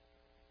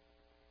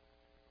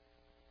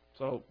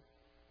 So,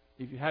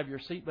 if you have your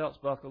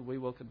seatbelts buckled, we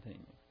will continue.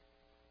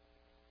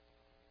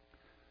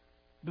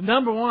 The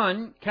number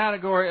 1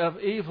 category of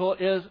evil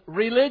is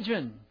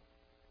religion.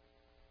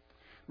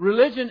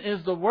 Religion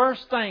is the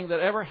worst thing that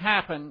ever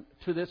happened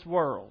to this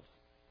world.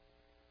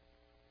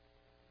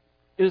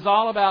 It is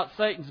all about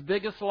Satan's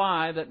biggest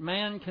lie that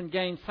man can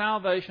gain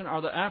salvation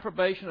or the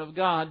approbation of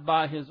God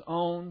by his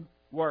own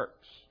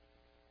works.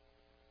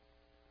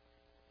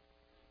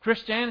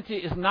 Christianity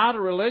is not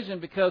a religion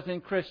because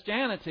in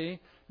Christianity,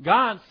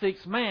 God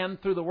seeks man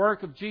through the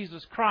work of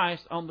Jesus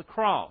Christ on the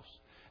cross.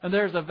 And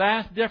there's a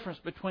vast difference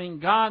between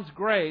God's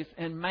grace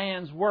and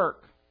man's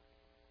work.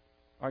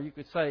 Or you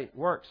could say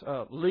works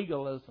of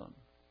legalism.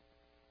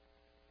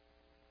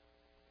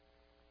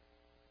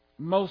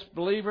 Most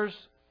believers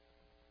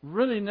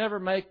really never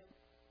make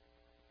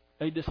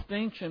a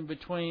distinction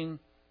between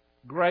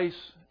grace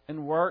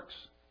and works,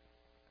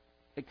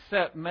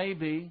 except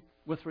maybe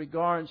with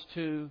regards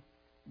to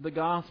the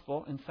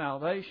gospel and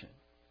salvation.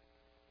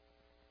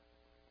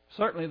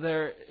 Certainly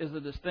there is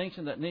a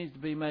distinction that needs to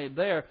be made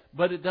there,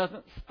 but it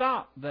doesn't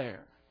stop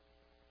there.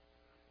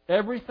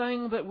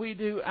 Everything that we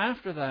do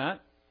after that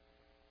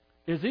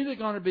is either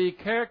going to be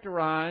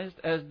characterized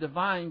as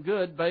divine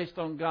good based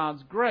on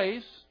God's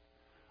grace,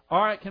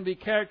 or it can be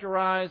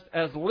characterized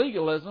as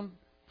legalism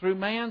through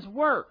man's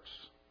works.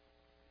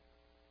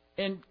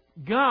 And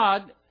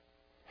God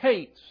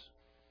hates.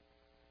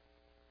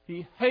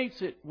 He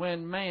hates it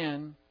when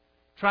man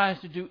tries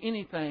to do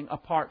anything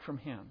apart from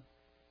Him.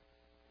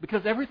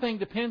 Because everything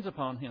depends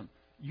upon Him.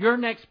 Your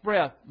next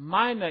breath,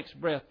 my next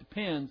breath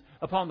depends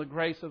upon the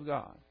grace of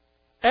God.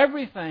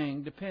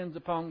 Everything depends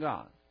upon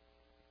God.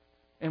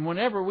 And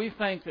whenever we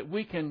think that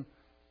we can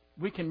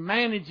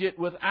manage it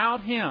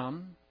without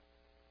Him,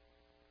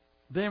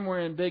 then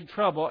we're in big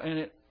trouble.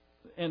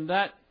 And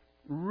that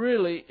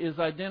really is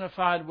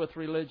identified with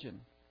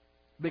religion.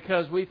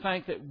 Because we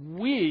think that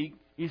we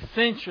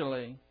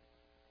essentially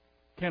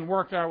can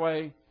work our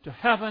way to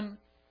heaven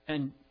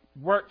and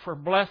work for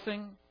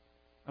blessing.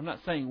 I'm not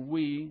saying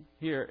we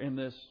here in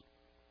this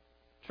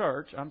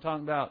church. I'm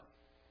talking about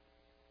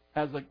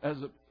as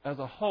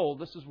a whole.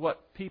 This is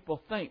what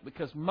people think.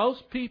 Because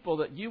most people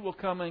that you will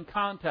come in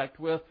contact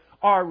with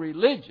are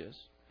religious.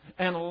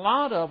 And a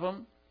lot of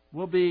them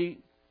will be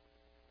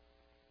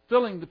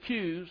filling the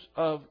pews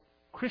of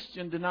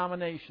Christian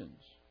denominations.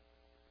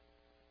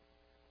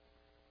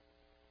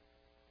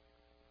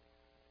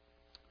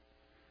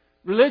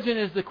 Religion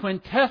is the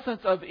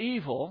quintessence of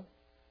evil,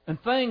 and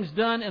things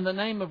done in the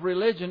name of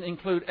religion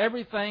include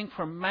everything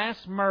from mass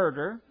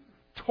murder,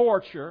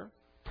 torture,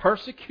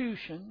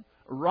 persecution,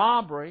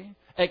 robbery,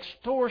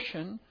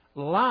 extortion,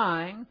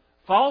 lying,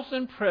 false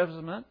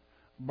imprisonment,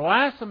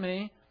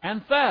 blasphemy,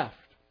 and theft.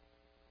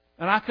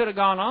 And I could have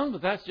gone on,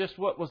 but that's just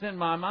what was in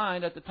my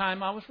mind at the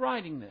time I was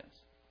writing this.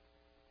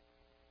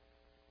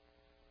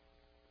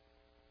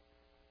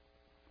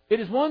 It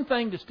is one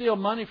thing to steal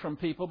money from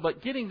people,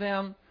 but getting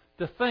them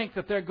to think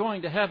that they're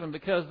going to heaven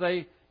because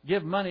they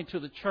give money to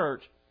the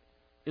church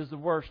is the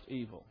worst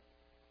evil.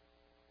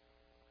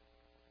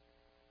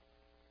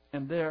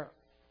 And there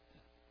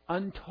are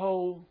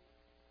untold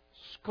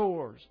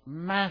scores,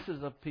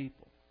 masses of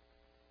people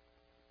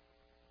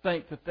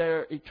think that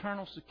their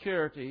eternal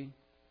security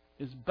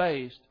is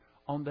based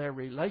on their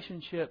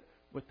relationship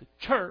with the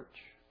church.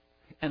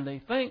 And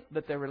they think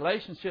that their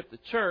relationship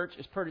with the church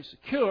is pretty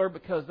secure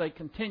because they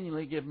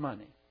continually give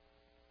money.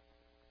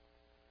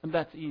 And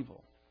that's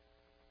evil.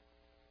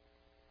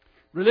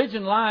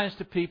 Religion lies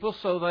to people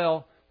so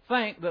they'll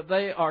think that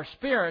they are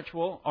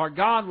spiritual or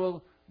God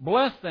will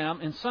bless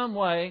them in some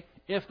way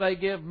if they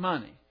give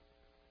money.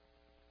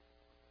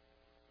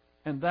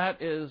 And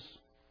that is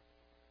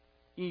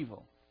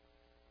evil.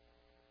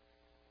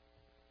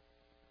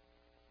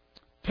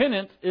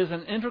 Penance is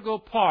an integral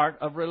part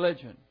of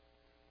religion.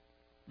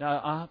 Now,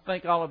 I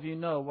think all of you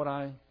know what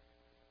I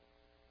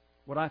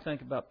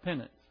think about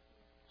penance.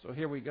 So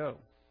here we go.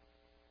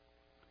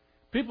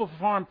 People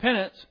perform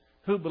penance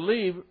who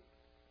believe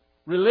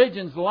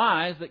religion's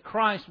lies that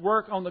Christ's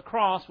work on the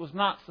cross was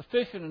not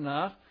sufficient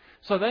enough,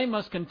 so they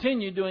must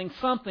continue doing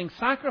something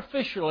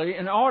sacrificially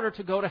in order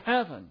to go to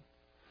heaven.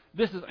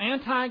 This is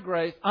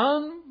anti-grace,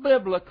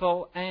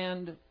 unbiblical,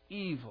 and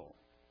evil.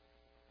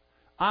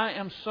 I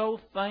am so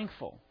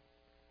thankful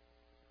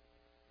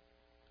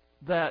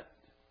that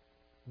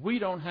we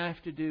don't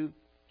have to do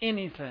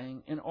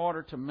anything in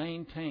order to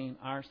maintain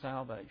our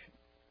salvation.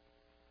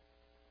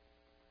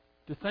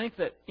 To think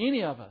that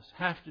any of us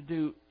have to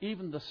do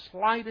even the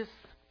slightest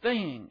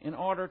thing in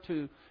order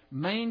to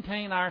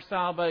maintain our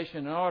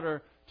salvation, in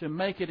order to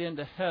make it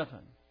into heaven,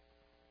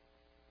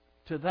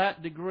 to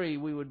that degree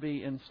we would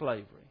be in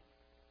slavery.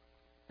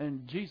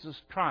 And Jesus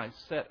Christ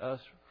set us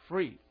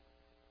free.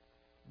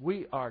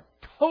 We are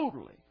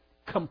totally,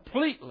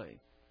 completely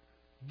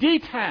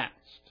detached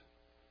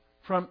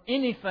from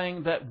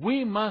anything that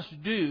we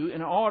must do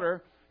in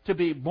order to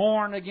be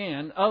born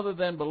again other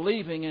than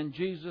believing in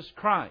Jesus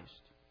Christ.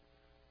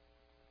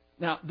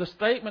 Now, the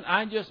statement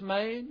I just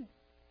made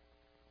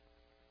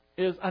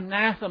is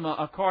anathema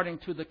according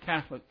to the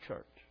Catholic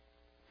Church.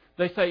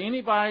 They say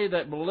anybody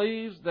that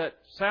believes that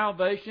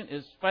salvation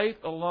is faith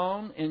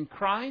alone in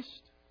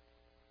Christ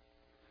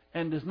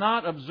and does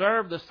not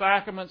observe the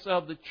sacraments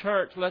of the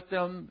church, let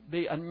them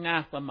be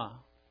anathema.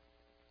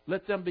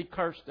 Let them be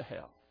cursed to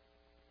hell.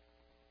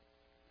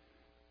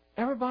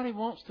 Everybody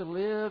wants to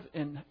live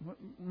in...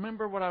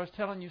 Remember what I was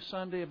telling you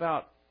Sunday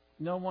about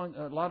a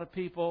lot of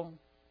people,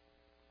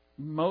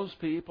 most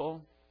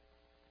people,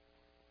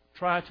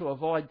 try to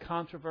avoid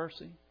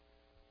controversy?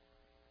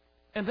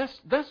 And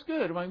that's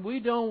good. I mean,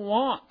 we don't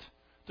want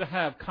to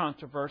have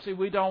controversy.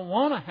 We don't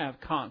want to have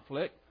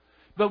conflict.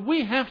 But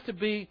we have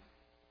to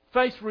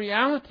face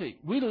reality.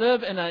 We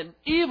live in an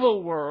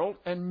evil world,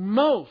 and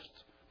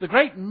the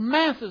great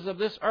masses of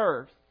this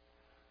earth,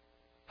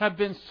 have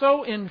been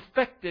so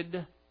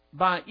infected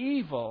by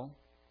evil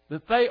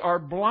that they are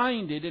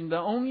blinded, and the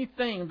only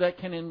thing that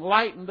can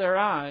enlighten their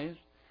eyes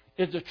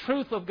is the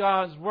truth of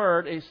God's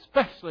Word,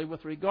 especially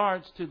with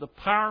regards to the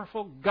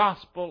powerful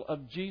gospel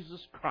of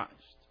Jesus Christ.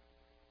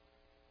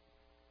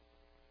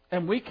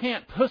 And we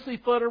can't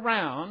pussyfoot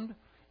around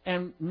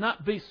and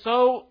not be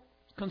so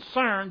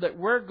concerned that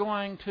we're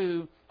going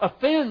to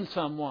offend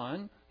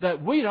someone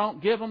that we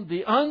don't give them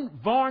the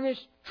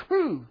unvarnished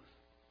truth.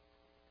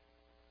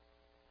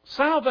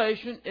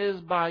 Salvation is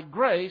by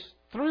grace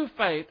through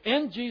faith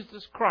in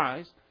Jesus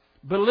Christ,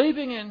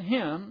 believing in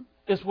Him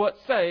is what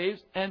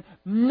saves and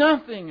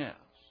nothing else.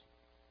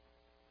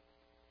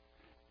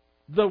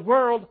 The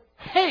world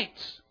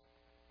hates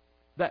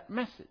that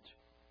message.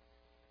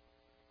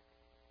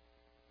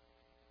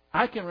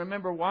 I can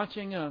remember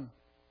watching a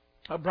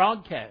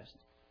broadcast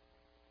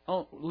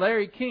on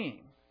Larry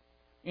King,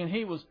 and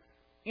he was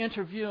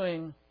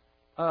interviewing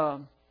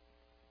Mr.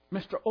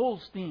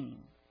 Olstein,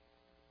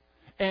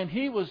 and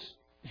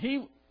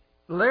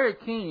Larry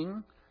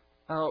King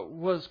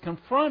was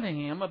confronting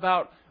him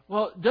about,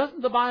 well,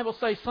 doesn't the Bible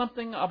say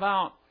something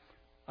about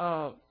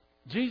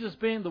Jesus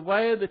being the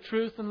way, the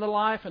truth, and the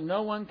life, and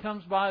no one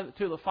comes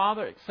to the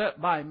Father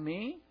except by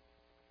me?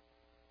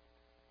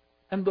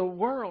 And the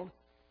world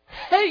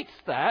hates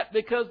that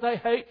because they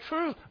hate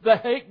truth. They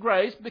hate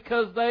grace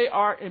because they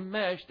are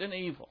enmeshed in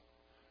evil.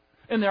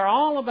 And they're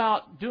all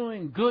about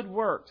doing good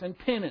works and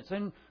penance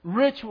and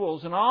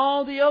rituals and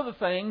all the other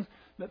things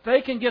that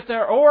they can get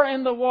their oar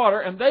in the water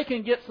and they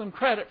can get some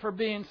credit for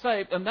being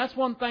saved. And that's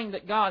one thing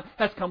that God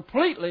has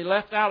completely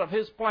left out of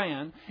His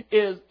plan,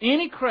 is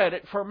any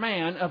credit for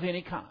man of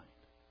any kind.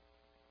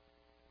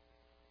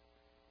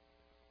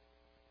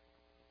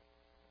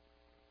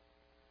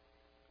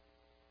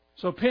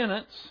 So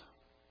penance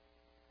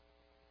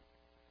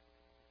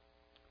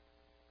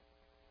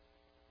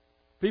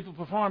people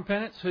perform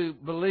penance who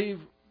believe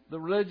the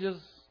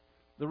religion's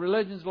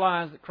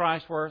lies that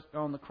Christ's work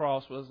on the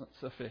cross wasn't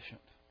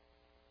sufficient,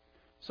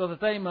 so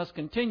that they must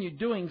continue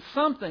doing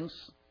something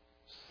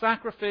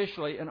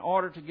sacrificially in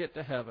order to get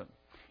to heaven.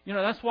 You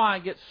know, that's why I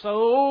get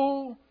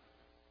so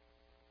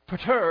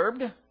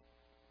perturbed.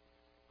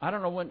 I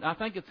don't know when. I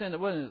think it's in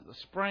the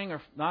spring,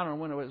 or I don't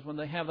know when it was, when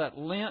they have that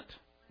Lent.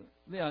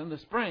 Yeah, in the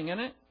spring, isn't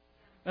it?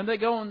 And they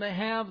go and they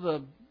have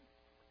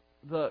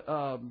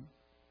the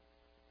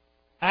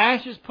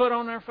ashes put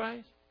on their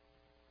face.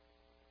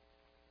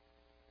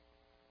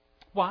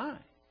 Why?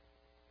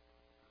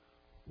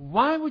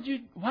 Why would you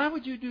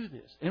do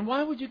this? And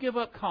why would you give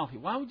up coffee?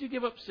 Why would you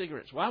give up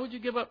cigarettes? Why would you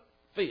give up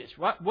fish?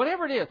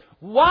 Whatever it is.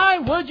 Why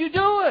would you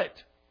do it?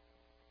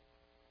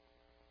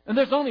 And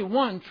there's only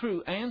one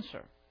true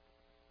answer.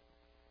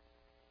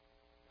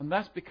 And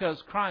that's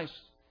because Christ's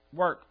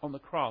work on the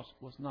cross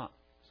was not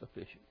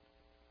sufficient.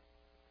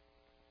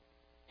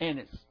 And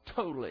it's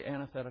totally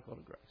antithetical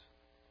to grace.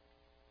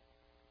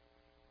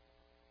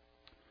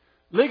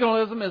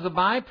 Legalism is a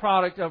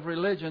byproduct of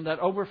religion that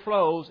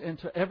overflows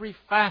into every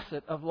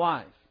facet of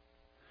life.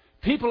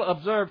 People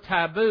observe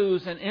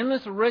taboos and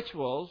endless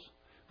rituals.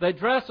 They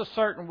dress a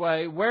certain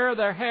way, wear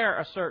their hair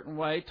a certain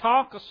way,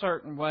 talk a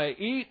certain way,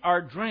 eat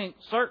or drink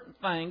certain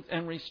things,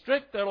 and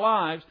restrict their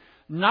lives,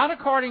 not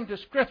according to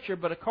Scripture,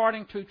 but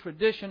according to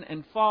tradition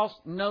and false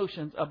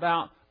notions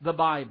about the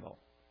Bible.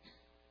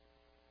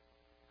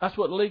 That's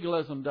what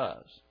legalism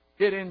does.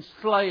 It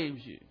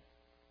enslaves you.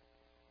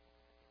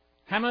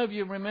 How many of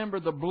you remember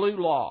the blue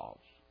laws?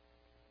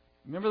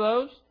 Remember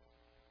those?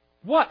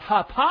 What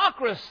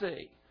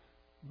hypocrisy!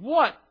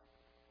 What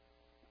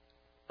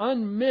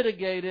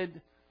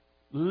unmitigated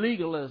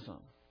legalism.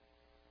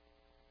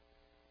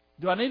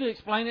 Do I need to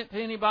explain it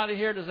to anybody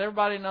here? Does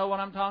everybody know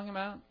what I'm talking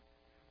about?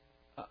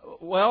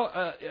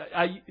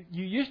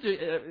 You used to,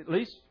 at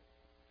least,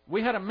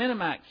 we had a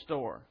Minimax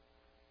store.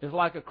 It's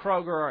like a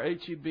Kroger or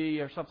H-E-B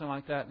or something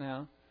like that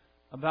now,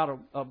 about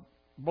a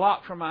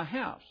block from my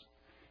house.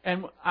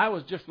 And I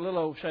was just a little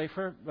old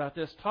Schaefer, about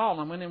this tall,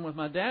 and I went in with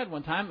my dad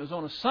one time. It was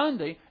on a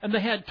Sunday, and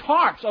they had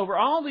tarps over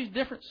all these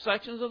different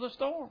sections of the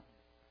store.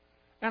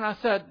 And I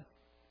said,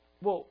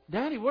 well,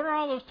 Daddy, what are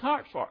all those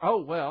tarps for? Oh,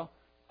 well,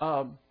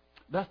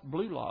 that's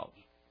blue laws.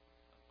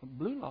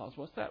 Blue laws,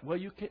 what's that? Well,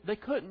 they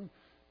couldn't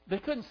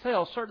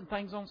sell certain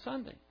things on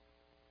Sunday.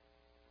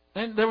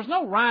 And there was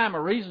no rhyme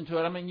or reason to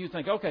it. I mean, you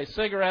think, okay,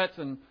 cigarettes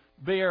and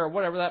beer or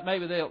whatever that,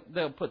 maybe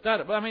they'll put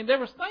that up. But I mean, there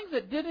was things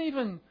that didn't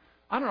even,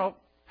 I don't know,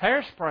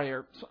 hairspray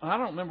or I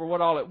don't remember what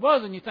all it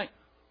was. And you think,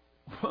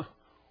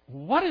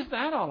 what is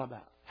that all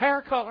about?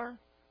 Hair color.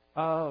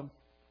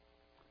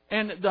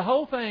 And the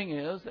whole thing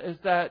is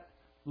that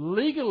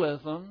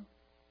legalism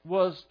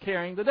was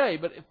carrying the day.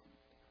 But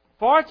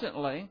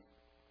fortunately,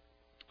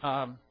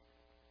 that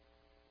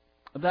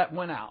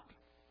went out.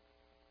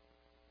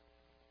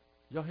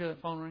 Y'all hear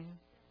that phone ringing?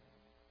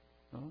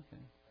 Oh,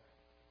 okay.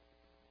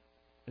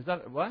 Is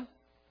that what?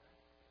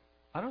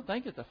 I don't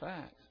think it's a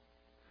fax.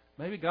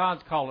 Maybe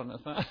God's calling us.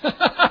 Huh?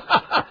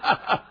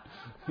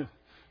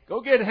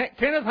 Go get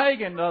Kenneth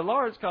Hagin. The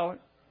Lord's calling.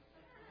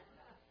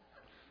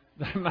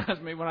 That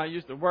reminds me when I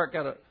used to work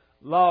at a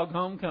log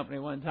home company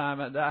one time.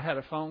 I had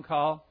a phone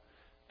call,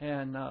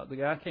 and the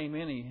guy came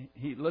in.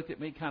 He looked at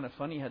me kind of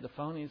funny. He had the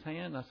phone in his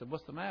hand. I said,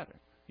 "What's the matter?"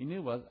 He knew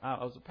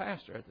I was a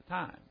pastor at the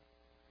time.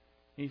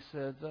 He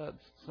said,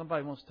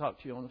 somebody wants to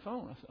talk to you on the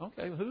phone. I said,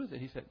 okay, who is it?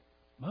 He said,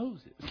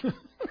 Moses.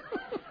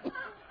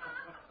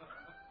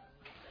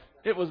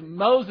 It was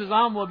Moses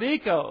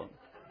Amwabico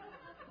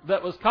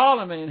that was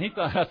calling me. And he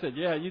thought, I said,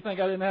 yeah, you think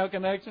I didn't have a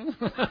connection?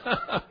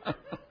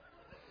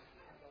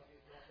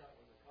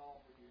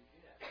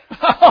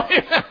 Oh,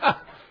 yeah.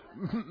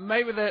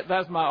 Maybe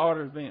that's my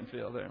orders being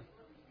filled there.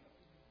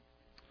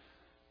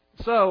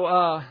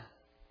 So,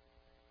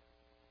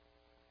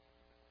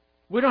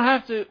 We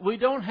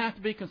don't have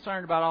to be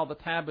concerned about all the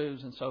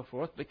taboos and so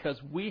forth because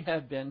we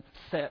have been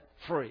set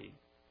free.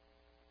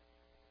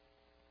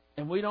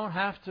 And we don't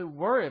have to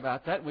worry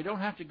about that. We don't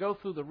have to go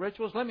through the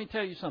rituals. Let me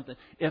tell you something.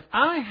 If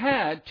I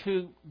had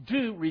to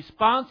do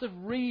responsive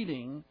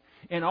reading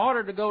in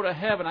order to go to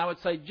heaven, I would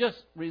say just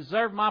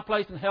reserve my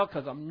place in hell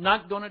because I'm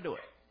not going to do it.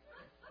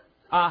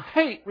 I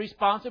hate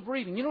responsive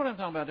reading. You know what I'm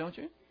talking about, don't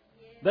you?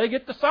 They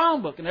get the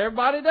song book and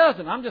everybody does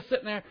it. I'm just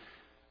sitting there.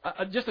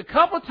 Just a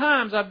couple of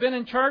times I've been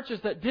in churches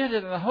that did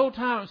it, and the whole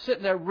time I'm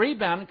sitting there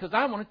rebounding because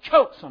I want to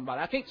choke somebody.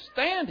 I can't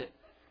stand it.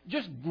 It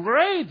just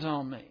grades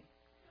on me.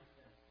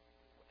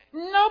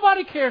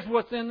 Nobody cares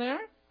what's in there.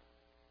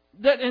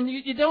 And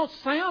you don't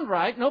sound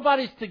right.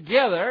 Nobody's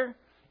together.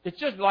 It's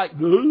just like,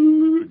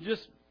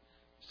 just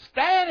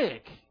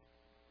static.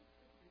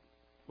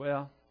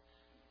 Well,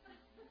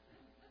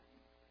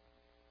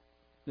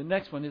 the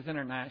next one is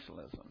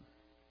internationalism.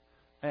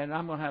 And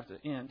I'm going to have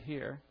to end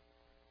here.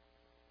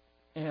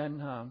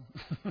 And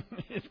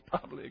it's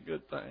probably a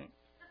good thing.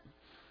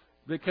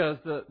 Because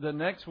the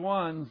next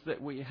ones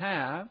that we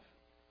have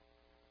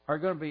are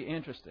going to be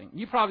interesting.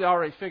 You probably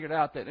already figured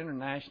out that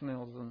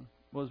internationalism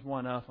was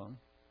one of them.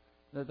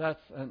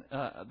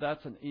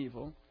 That's an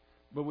evil.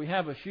 But we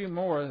have a few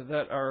more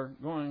that are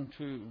going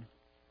to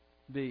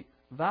be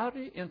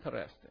very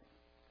interesting.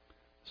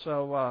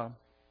 So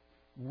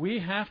we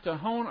have to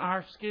hone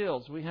our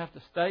skills. We have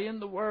to stay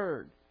in the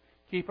Word.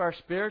 Keep our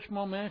spiritual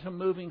momentum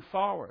moving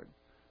forward.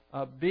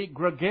 Be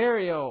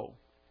gregario.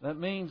 That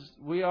means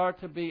we are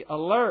to be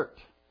alert.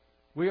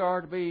 We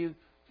are to be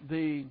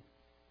the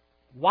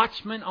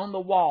watchman on the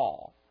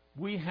wall.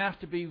 We have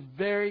to be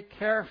very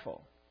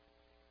careful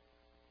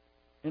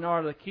in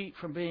order to keep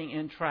from being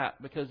entrapped,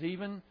 because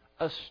even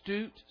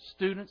astute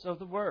students of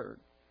the Word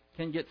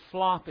can get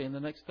sloppy, and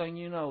the next thing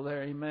you know,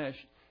 they're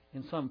enmeshed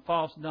in some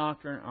false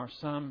doctrine or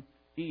some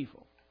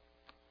evil.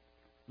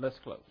 Let's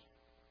close.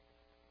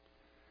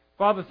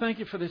 Father, thank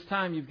you for this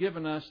time you've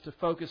given us to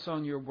focus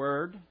on your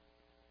Word.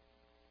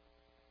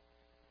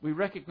 We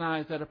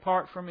recognize that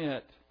apart from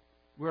it,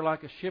 we're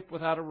like a ship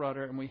without a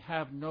rudder, and we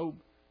have no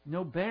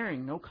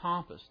bearing, no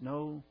compass,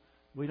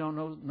 we don't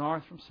know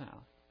north from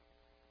south.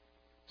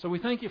 So we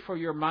thank you for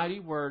your mighty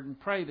Word and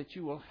pray that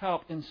you will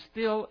help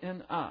instill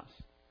in us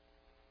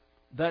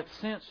that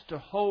sense to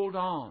hold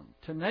on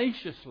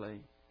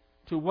tenaciously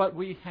to what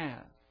we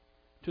have,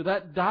 to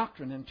that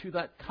doctrine and to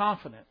that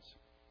confidence,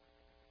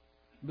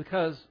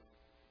 because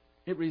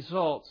it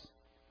results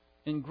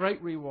in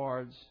great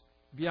rewards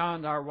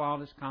beyond our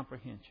wildest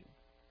comprehension.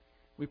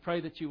 We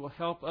pray that you will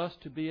help us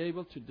to be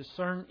able to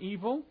discern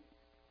evil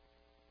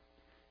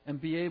and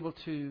be able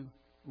to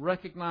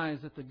recognize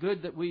that the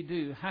good that we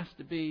do has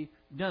to be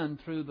done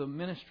through the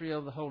ministry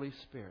of the Holy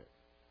Spirit.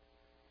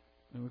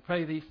 And we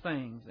pray these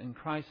things in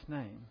Christ's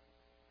name.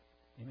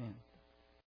 Amen.